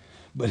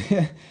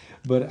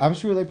 But I'm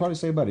sure they probably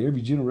say about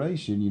every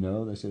generation,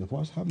 they say,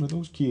 what's happened to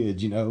those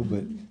kids,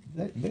 but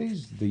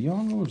the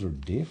young ones are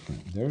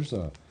different.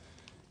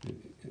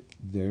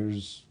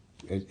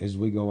 As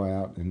we go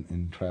out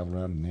and travel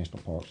around the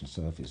national parks and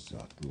stuff, it's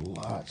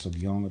lots of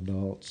young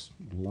adults,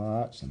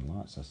 lots and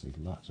lots, I see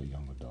lots of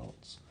young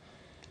adults.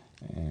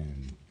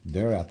 And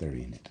they're out there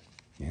in it,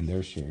 and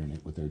they're sharing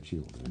it with their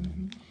children.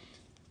 Mm-hmm. And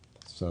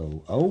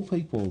so old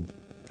people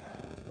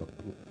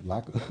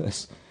like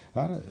us,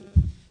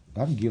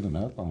 I've given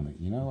up on it.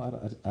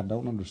 I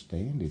don't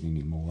understand it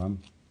anymore.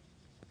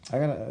 I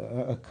got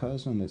a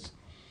cousin that's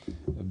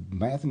a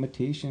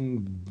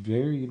mathematician,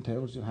 very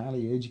intelligent,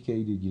 highly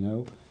educated,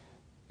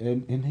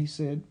 and he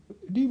said,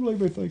 do you believe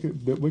they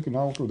think that we can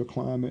alter the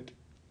climate?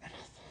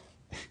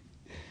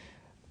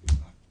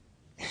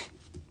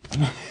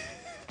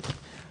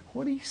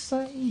 What do you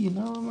say? I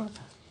don't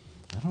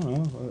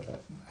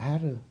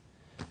know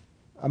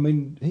I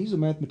mean, he's a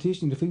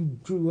mathematician. If he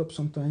drew up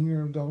something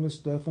or all this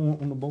stuff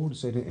on the board and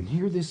said, and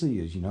here this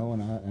is, and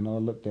I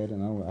looked at it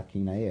and I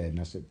can't add, and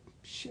I said,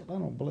 shit, I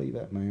don't believe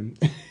that, man.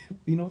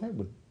 That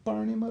would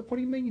burn him up. What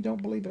do you mean you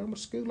don't believe it? I went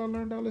to school, I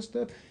learned all this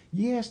stuff.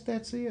 Yes,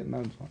 that's it. And I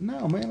was like,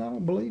 no, man, I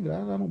don't believe it. I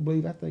don't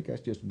believe it. I think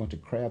that's just a bunch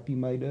of crap you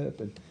made up.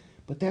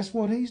 But that's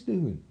what he's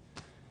doing.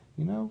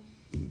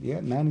 Yeah,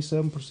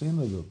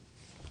 97%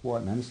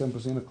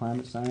 of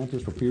climate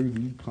scientists or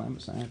peer-reviewed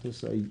climate scientists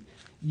say,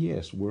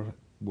 yes, we're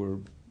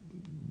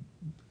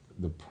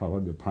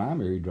probably the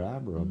primary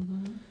driver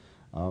Mm-hmm.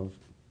 of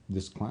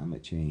this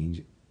climate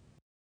change.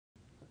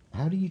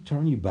 How do you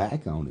turn your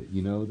back on it?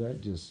 You know,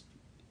 that just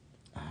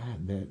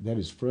that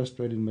has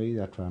frustrated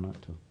me. I try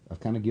not to. I've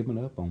kind of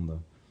given up on the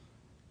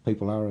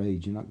people our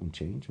age. You're not going to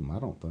change them, I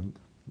don't think.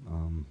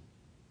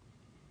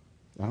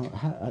 I don't.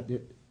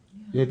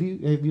 Have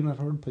you not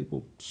heard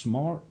people,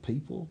 smart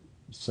people,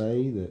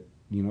 say that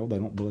they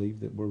don't believe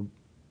that we're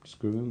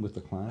screwing with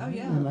the climate? Oh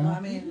yeah, You know? well, I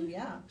mean,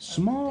 yeah.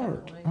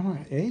 Smart. Definitely. I'm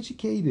like,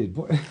 educated.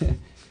 What?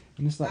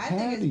 And it's like, I how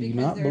think it's do you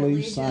because not their believe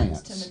allegiance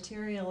science? to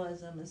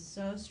materialism is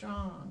so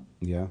strong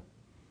Yeah,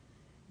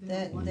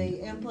 that Mm-hmm.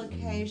 the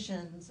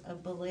implications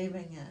of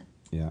believing it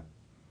yeah,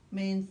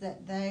 means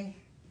that they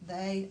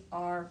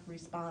are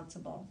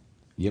responsible,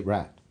 yeah.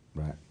 Right.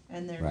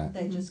 and Right.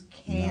 they Mhm. just Not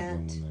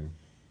can't. going there.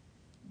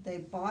 They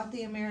bought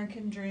the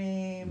American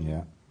dream.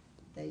 Yeah,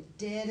 They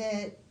did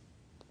it.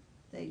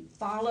 They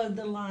followed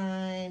the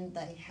line.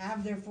 They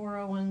have their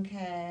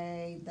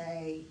 401k.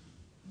 They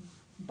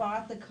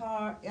bought the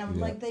car. Yeah.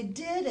 Like they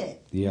did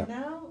it, Yeah.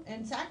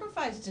 and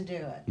sacrificed to do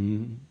it.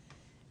 mm-hmm.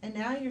 And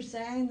now you're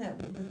saying that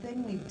the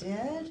thing we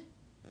did,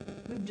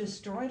 we've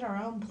destroyed our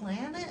own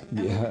planet? I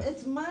mean, Yeah.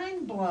 it's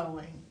mind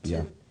blowing.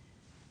 Yeah.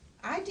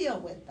 I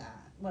deal with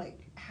that. Like,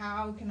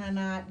 how can I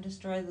not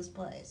destroy this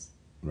place?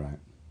 Right.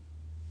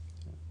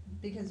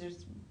 Because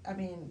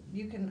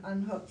you can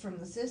unhook from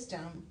the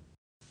system.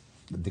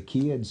 The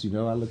kids,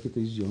 I look at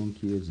these young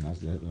kids, and I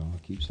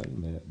keep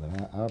saying that,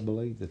 but I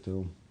believe that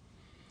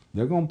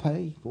they're going to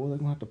pay. Boy, they're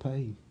going to have to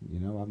pay.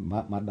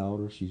 My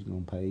daughter, she's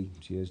going to pay.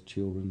 She has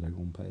children, they're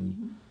going to pay.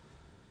 Mm-hmm.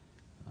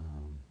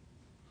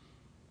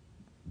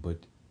 But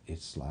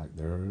it's like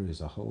there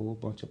is a whole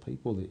bunch of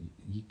people that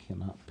you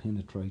cannot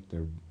penetrate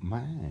their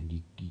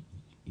mind.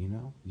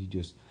 You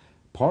just,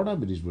 part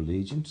of it is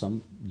religion.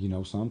 Some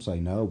say,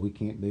 no, we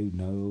can't do,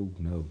 no,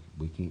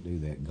 we can't do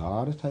that.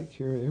 God will take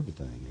care of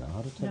everything.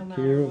 God will take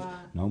care of,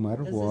 no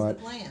matter This what. is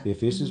the plan. If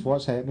this is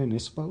what's happening,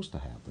 it's supposed to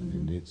happen. Mhm.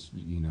 And it's,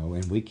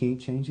 and we can't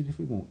change it if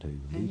we want to.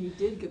 And he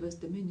did give us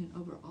dominion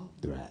over all.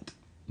 Right.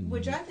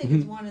 Which I think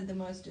is one of the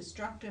most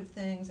destructive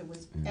things that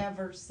was Yeah.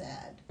 ever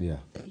said. Yeah.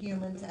 That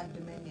humans have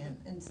dominion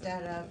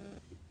instead of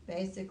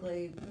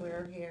basically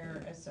we're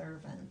here as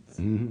servants.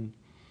 Mm-hmm.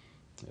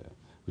 Yeah.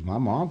 Because my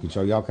mom can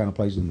show you all kind of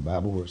places in the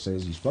Bible where it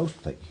says you're supposed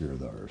to take care of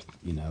the earth.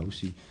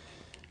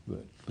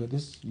 But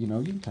this, you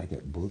can take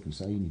that book and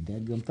say any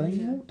dadgum thing you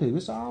Yeah. want to.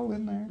 It's all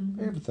in there. Mhm.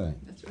 Everything.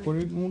 That's right.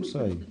 Whatever you want to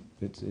say.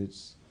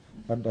 It's.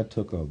 I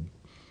took a.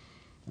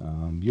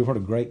 You ever heard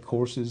of Great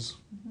Courses?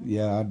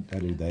 Yeah, I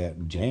do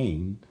that.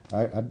 Jane,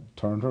 I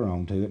turned her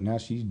on to it. Now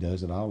she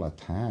does it all the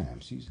time.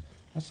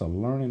 That's the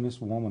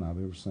learningest woman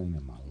I've ever seen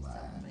in my So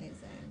life. amazing.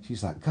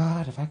 She's like,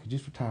 God, if I could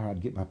just retire,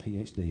 I'd get my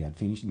PhD. I'd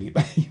finish and get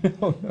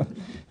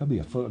I'd be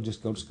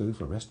just go to school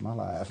for the rest of my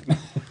life.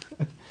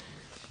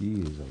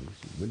 She's a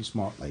really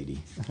smart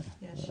lady.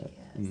 Yes, she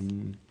is.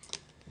 Mm.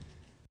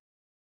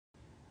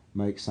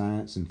 Make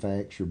science and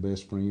facts your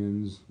best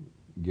friends.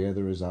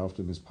 Gather as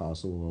often as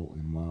possible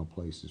in wild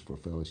places for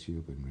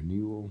fellowship and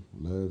renewal.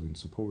 Love and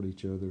support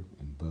each other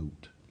and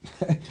vote.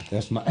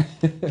 That's my.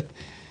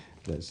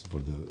 That's for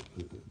the.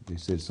 They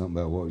said something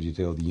about what would you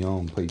tell the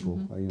young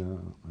people,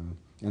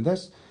 and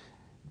that's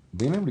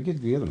being able to get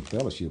together in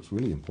fellowship is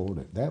really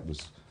important. That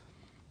was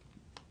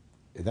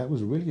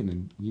really a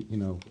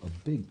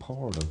big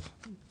part of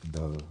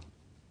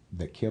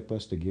that kept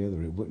us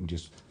together. It wasn't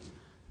just.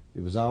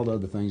 It was all the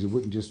other things. It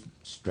wasn't just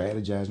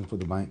strategizing for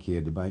the bank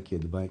head.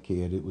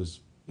 It was.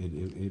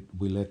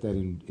 We let that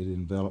in. It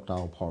enveloped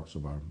all parts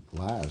of our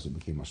lives. It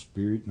became a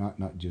spirit,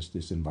 not just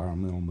this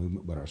environmental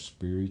movement, but our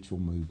spiritual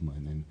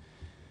movement, and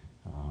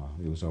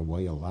it was our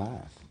way of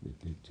life.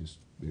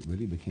 It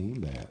really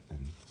became that.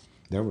 And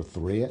there were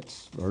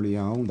threats early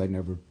on. They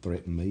never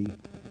threatened me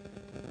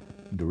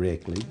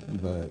directly,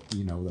 but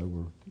they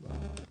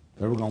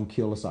were going to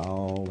kill us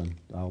all and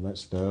all that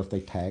stuff. They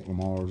tagged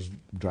Lamar's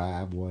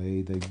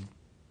driveway. They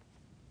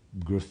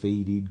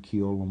graffitied,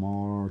 "Kill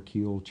Lamar,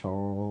 kill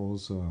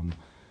Charles."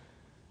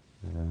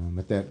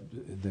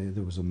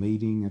 There was a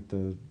meeting at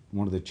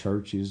one of the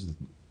churches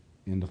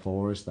in the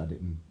forest I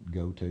didn't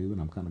go to, and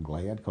I'm kind of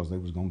glad because they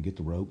was going to get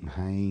the rope and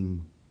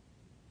hang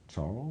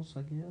Charles,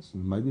 I guess,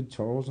 and maybe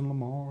Charles and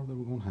Lamar. They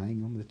were going to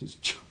hang them at this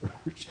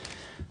church.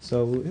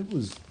 So it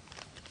was.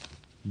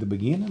 The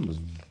beginning was,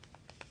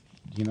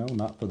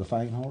 not for the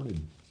faint-hearted,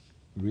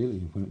 really,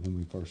 when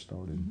we first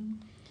started. Mhm.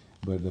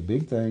 But the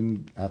big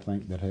thing I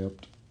think that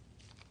helped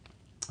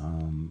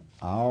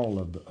all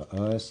of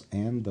us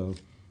and the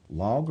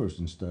loggers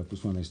and stuff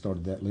was when they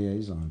started that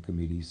liaison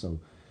committee. So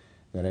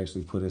that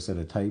actually put us at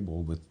a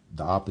table with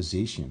the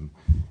opposition,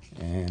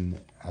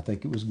 and I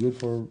think it was good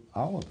for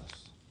all of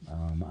us.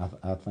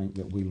 I think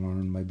that we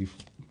learned maybe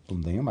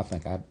from them. I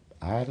think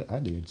I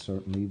did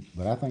certainly,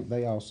 but I think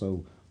they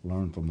also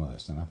learned from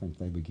us, and I think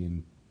they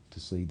begin to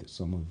see that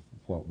some of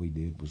what we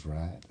did was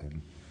right,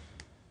 and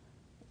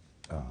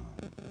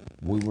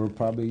we were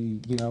probably,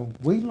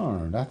 we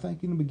learned. I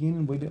think in the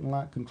beginning we didn't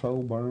like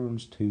control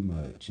burns too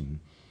much,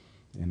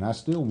 and I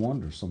still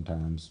wonder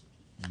sometimes,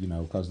 you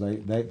know, because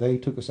they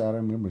took us out, I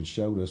remember, and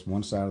showed us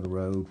one side of the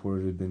road where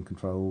it had been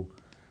controlled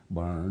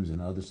burns and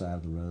the other side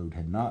of the road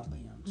had not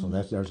been. So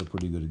there's a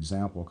pretty good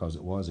example because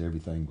it was,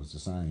 everything was the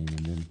same.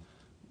 And then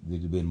there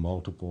had been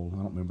multiple, I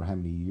don't remember how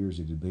many years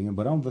it had been,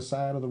 but on the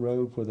side of the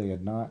road where they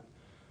had not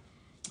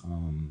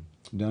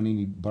done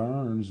any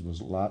burns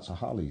was lots of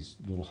hollies,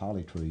 little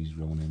holly trees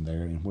growing in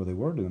there. And where they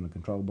were doing the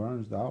controlled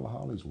burns, all the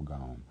hollies were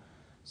gone.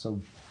 So,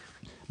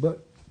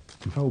 but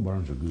controlled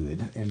burns are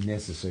good and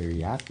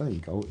necessary, I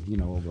think, you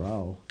know,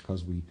 overall,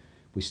 because we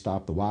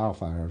stopped the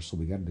wildfires, so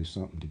we got to do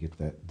something to get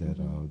that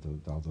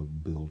all the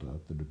build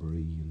up, the debris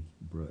and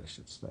brush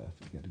and stuff.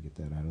 You got to get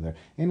that out of there,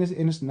 and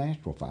it's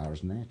natural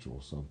fires,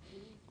 natural. So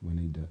we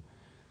need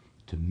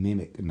to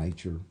mimic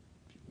nature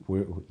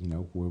where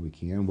we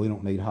can. We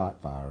don't need hot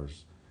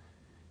fires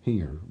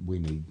here. We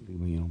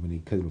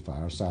need cooler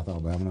fires. South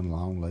Alabama and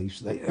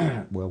longleafs. We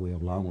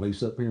have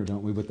longleafs up here,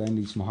 don't we? But they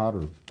need some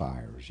hotter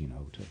fires, you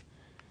know, to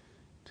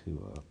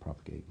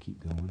propagate and keep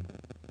going.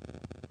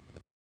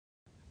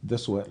 The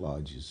sweat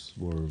lodges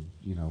were,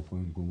 you know,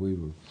 when we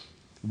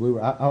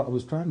were. I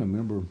was trying to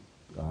remember.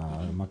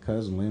 My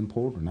cousin Lynn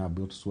Porter and I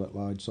built a sweat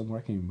lodge somewhere.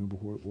 I can't remember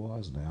where it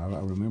was now. I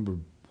remember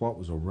what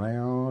was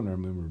around. I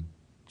remember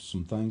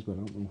some things, but I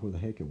don't know where the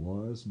heck it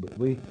was. But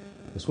the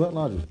sweat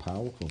lodge was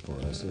powerful for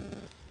us.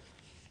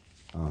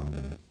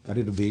 I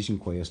did a vision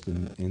quest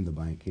in the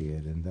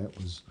Bankhead, and that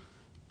was.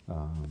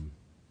 I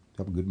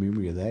have a good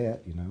memory of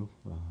that. You know,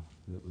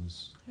 it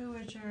was. Who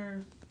was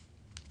your?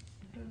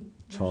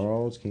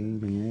 Charles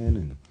came in,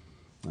 and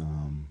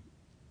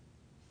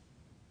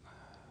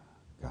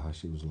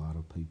gosh, it was a lot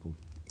of people.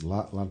 A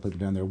lot of people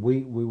down there.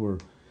 We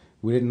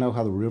didn't know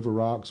how the river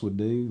rocks would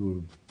do.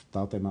 We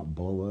thought they might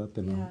blow up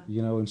and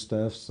you know, and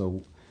stuff.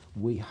 So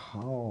we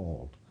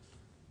hauled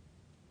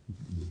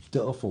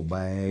duffel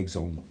bags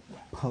on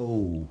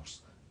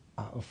poles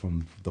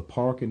from the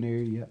parking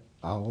area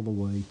all the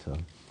way to.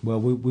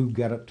 Well, we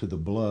got up to the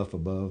bluff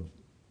above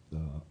the.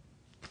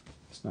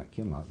 It's not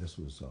Kinloch. This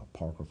was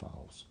Parker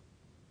Falls.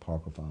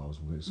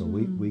 So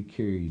we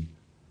carried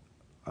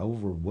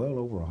well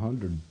over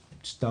 100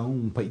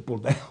 stone people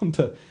down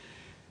to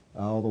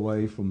all the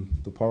way from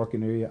the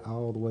parking area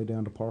all the way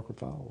down to Parker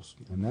Falls,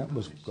 and that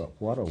was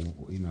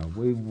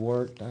we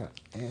worked our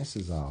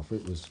asses off.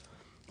 It was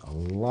a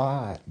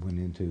lot went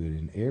into it,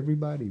 and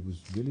everybody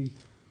was really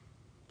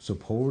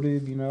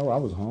supportive. You know, I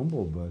was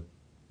humbled, but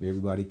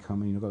everybody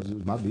coming, because it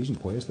was my vision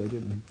quest.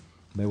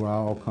 They were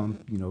all come,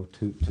 you know,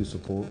 to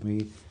support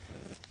me,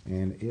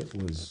 and it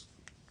was.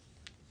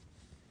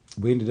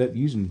 We ended up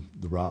using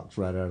the rocks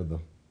right out of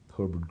the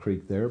Hubbard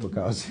Creek there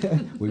because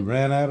we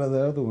ran out of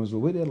the other ones. But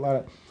we did a lot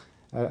of.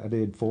 I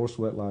did 4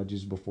 sweat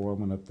lodges before I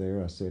went up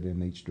there. I sat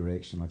in each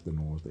direction, like the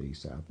north, the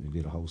east, south, and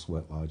did a whole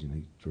sweat lodge in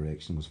each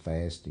direction. Was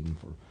fasting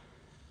for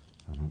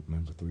I don't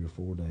remember 3 or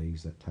 4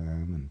 days that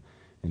time,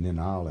 and then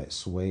all that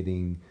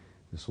sweating.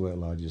 The sweat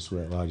lodges.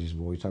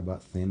 Boy, you talk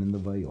about thinning the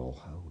veil.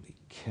 Holy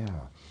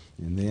cow!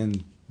 And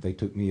then they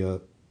took me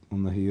up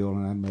on the hill,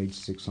 and I made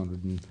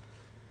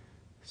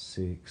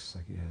 606,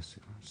 I guess,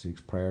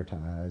 6 prayer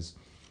ties,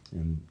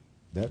 and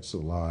that's a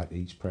lot.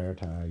 Each prayer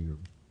tie you're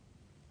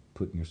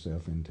putting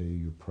yourself into,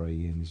 you're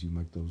praying as you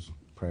make those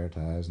prayer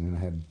ties. And then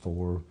I had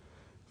 4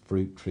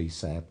 fruit tree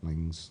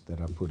saplings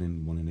that I put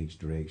in, one in each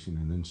direction,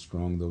 and then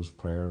strung those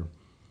prayer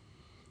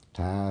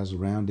ties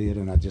around it,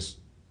 and I just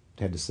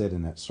had to sit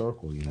in that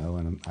circle, you know.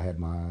 And I had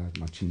my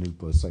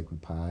Chinupa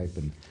sacred pipe,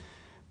 and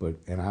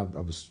I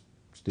was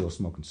still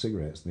smoking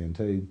cigarettes then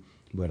too,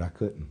 but I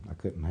couldn't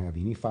have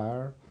any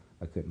fire.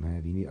 I couldn't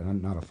have any,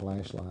 not a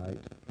flashlight,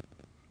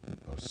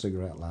 a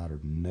cigarette lighter,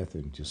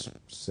 nothing. Just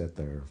sit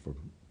there for,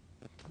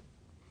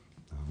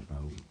 I don't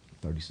know,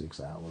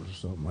 36 hours or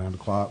something around the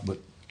clock. But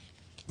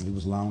it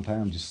was a long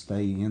time. Just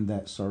stay in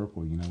that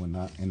circle, you know,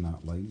 and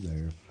not leave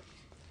there.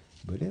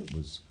 But it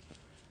was,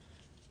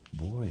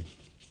 boy,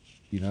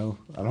 you know,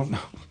 I don't know.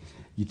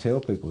 You tell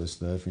people this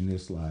stuff, and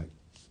it's like,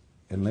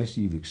 unless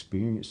you've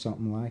experienced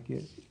something like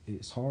it,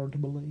 it's hard to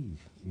believe,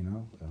 you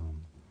know.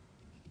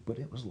 But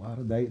it was a lot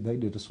of, they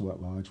did a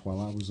sweat lodge while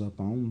I was up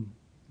on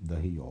the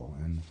hill,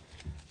 and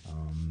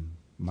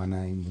my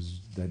name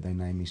was, they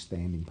named me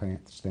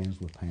Stands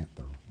with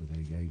Panther.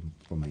 They gave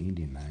for my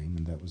Indian name,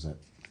 and that was that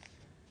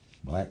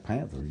Black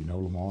Panther. You know,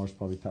 Lamar's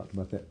probably talked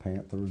about that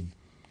panther, and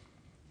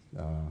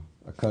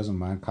a cousin of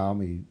mine called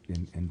me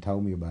and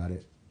told me about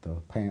it, the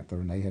panther,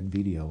 and they had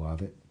video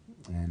of it.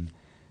 And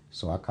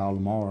so I called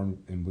Lamar,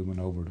 and we went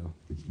over to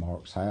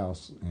Mark's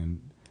house,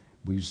 and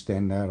we was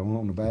standing out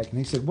on the back, and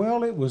he said,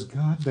 well, it was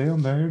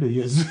goddamn, there it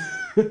is.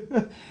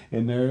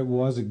 And there it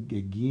was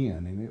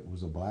again, and it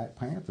was a Black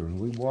Panther, and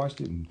we watched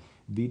it and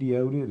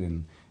videoed it,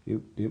 and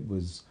it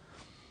was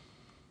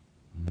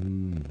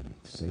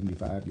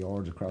 75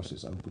 yards across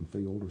this open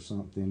field or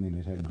something, and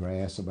it had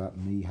grass about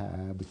knee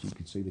high, but you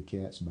could see the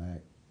cat's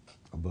back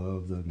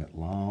above that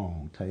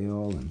long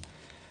tail. And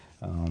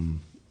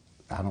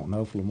I don't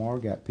know if Lamar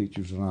got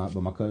pictures or not,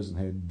 but my cousin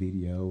had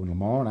video, and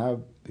Lamar and I,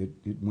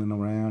 it went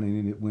around,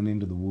 and it went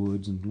into the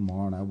woods, and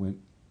Lamar and I went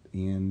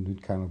in.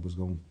 It kind of was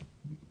going to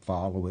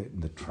follow it,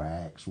 and the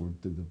tracks were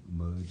through the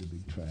mud, the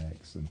big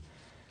tracks,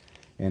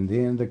 and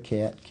then there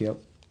kept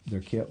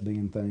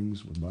being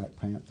things with Black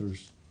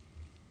Panthers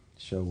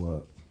show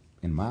up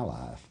in my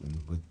life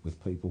and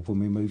with people. When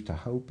we moved to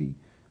Hopi,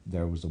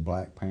 there was a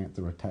Black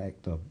Panther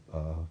attacked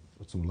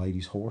some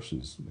ladies'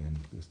 horses, and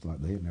it's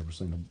like they had never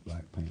seen a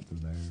Black Panther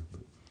there.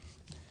 But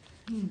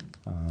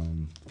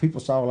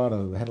people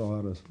had a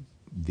lot of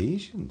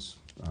visions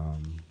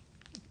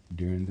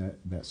during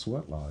that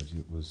sweat lodge.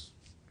 It was,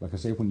 like I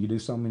said, when you do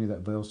so many,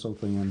 that veil so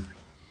thin,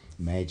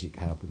 magic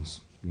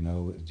happens.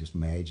 It's just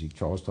magic.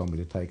 Charles told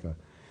me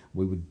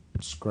we would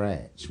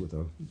scratch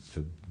to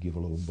give a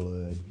little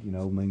blood,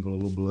 mingle a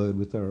little blood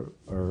with our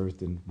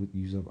earth, and we'd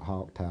use a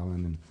hawk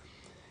talon,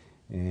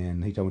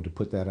 and he told me to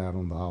put that out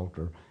on the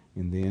altar,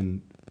 and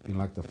then in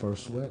like the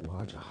first sweat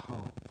lodge, a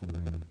hawk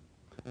flew in,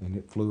 and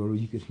it flew over.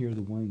 You could hear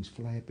the wings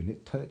flapping.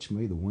 It touched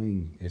me, the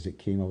wing, as it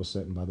came. I was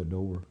sitting by the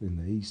door in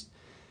the east,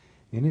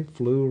 and it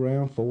flew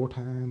around 4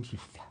 times,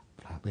 flap,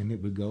 flap, and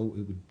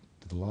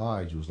the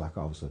lodge was like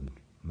all of a sudden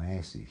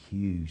massive,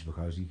 huge,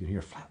 because you could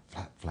hear flap,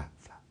 flap, flap,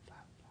 flap,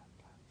 flap,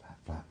 flap,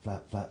 flap,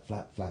 flap, flap, flap,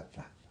 flap, flap,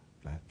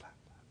 flap, flap, flap.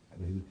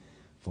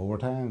 4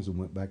 times and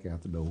went back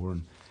out the door.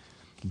 And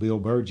Bill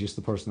Burgess,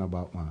 the person I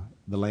bought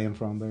the land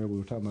from there, we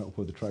were talking about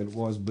where the trailer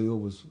was. Bill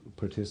was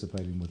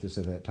participating with us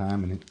at that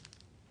time, and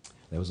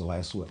that was the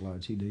last sweat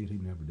lodge he did. He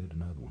never did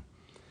another one.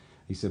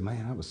 He said,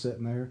 man, I was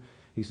sitting there.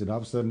 He said, all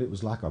of a sudden it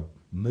was like a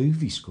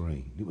movie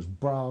screen. It was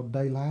broad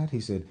daylight.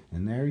 He said,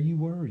 and there you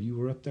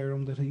were up there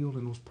on that hill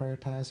in those prayer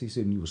ties. He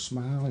said, and you were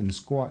smiling and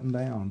squatting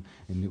down,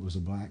 and it was a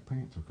Black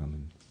Panther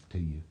coming to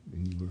you,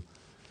 and you were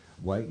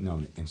waiting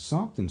on it. And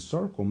something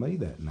circled me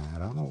that night.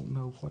 I don't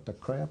know what the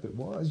crap it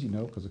was,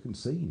 because I couldn't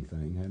see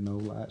anything, had no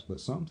lights, but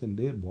something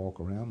did walk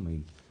around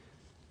me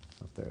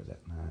up there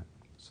that night.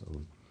 So,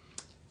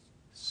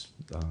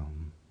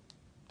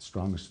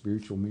 strongest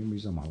spiritual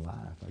memories of my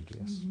life, I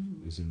guess,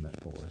 is in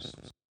that forest.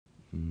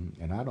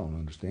 And I don't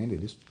understand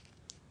it.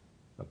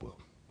 Well,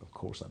 of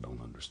course I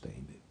don't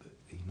understand it, but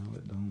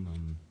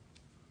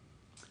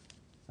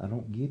I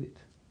don't get it.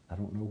 I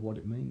don't know what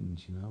it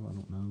means, I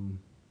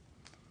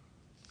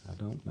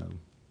don't know.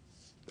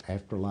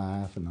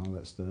 Afterlife and all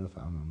that stuff,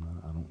 I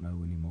don't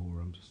know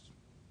anymore. I'm just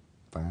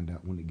find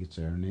out when it gets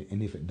there,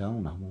 and if it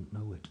don't, I won't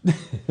know it.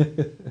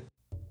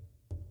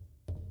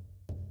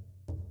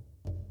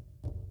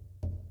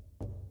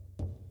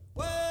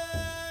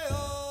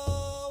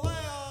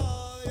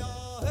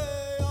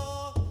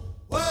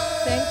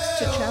 Thanks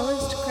to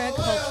cellist Craig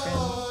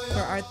Hultgren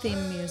for our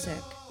theme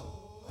music.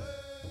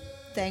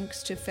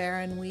 Thanks to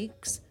Farron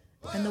Weeks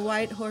and the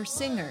White Horse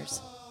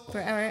Singers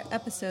for our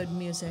episode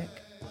music.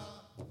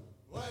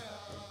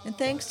 And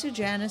thanks to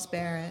Janice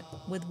Barrett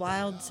with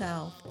Wild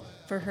South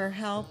for her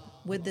help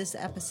with this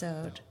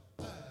episode.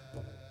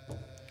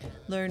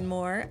 Learn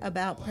more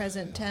about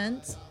Present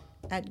Tense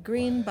at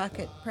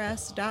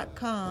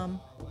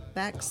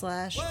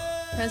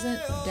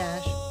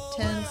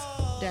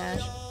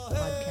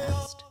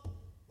greenbucket.press.com/present-tense-podcast.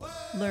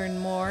 Learn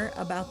more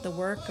about the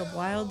work of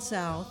Wild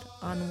South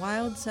on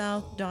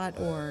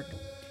wildsouth.org.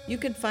 You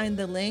can find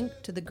the link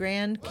to the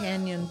Grand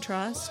Canyon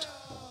Trust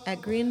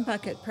at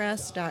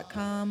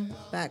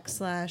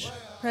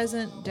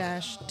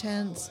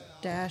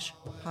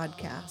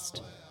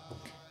greenbucket.press.com/present-tense-podcast.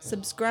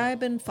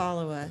 Subscribe and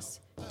follow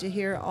us to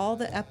hear all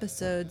the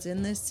episodes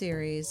in this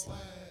series,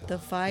 The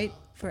Fight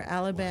for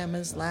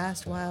Alabama's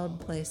Last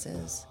Wild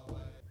Places.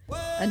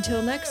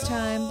 Until next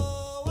time.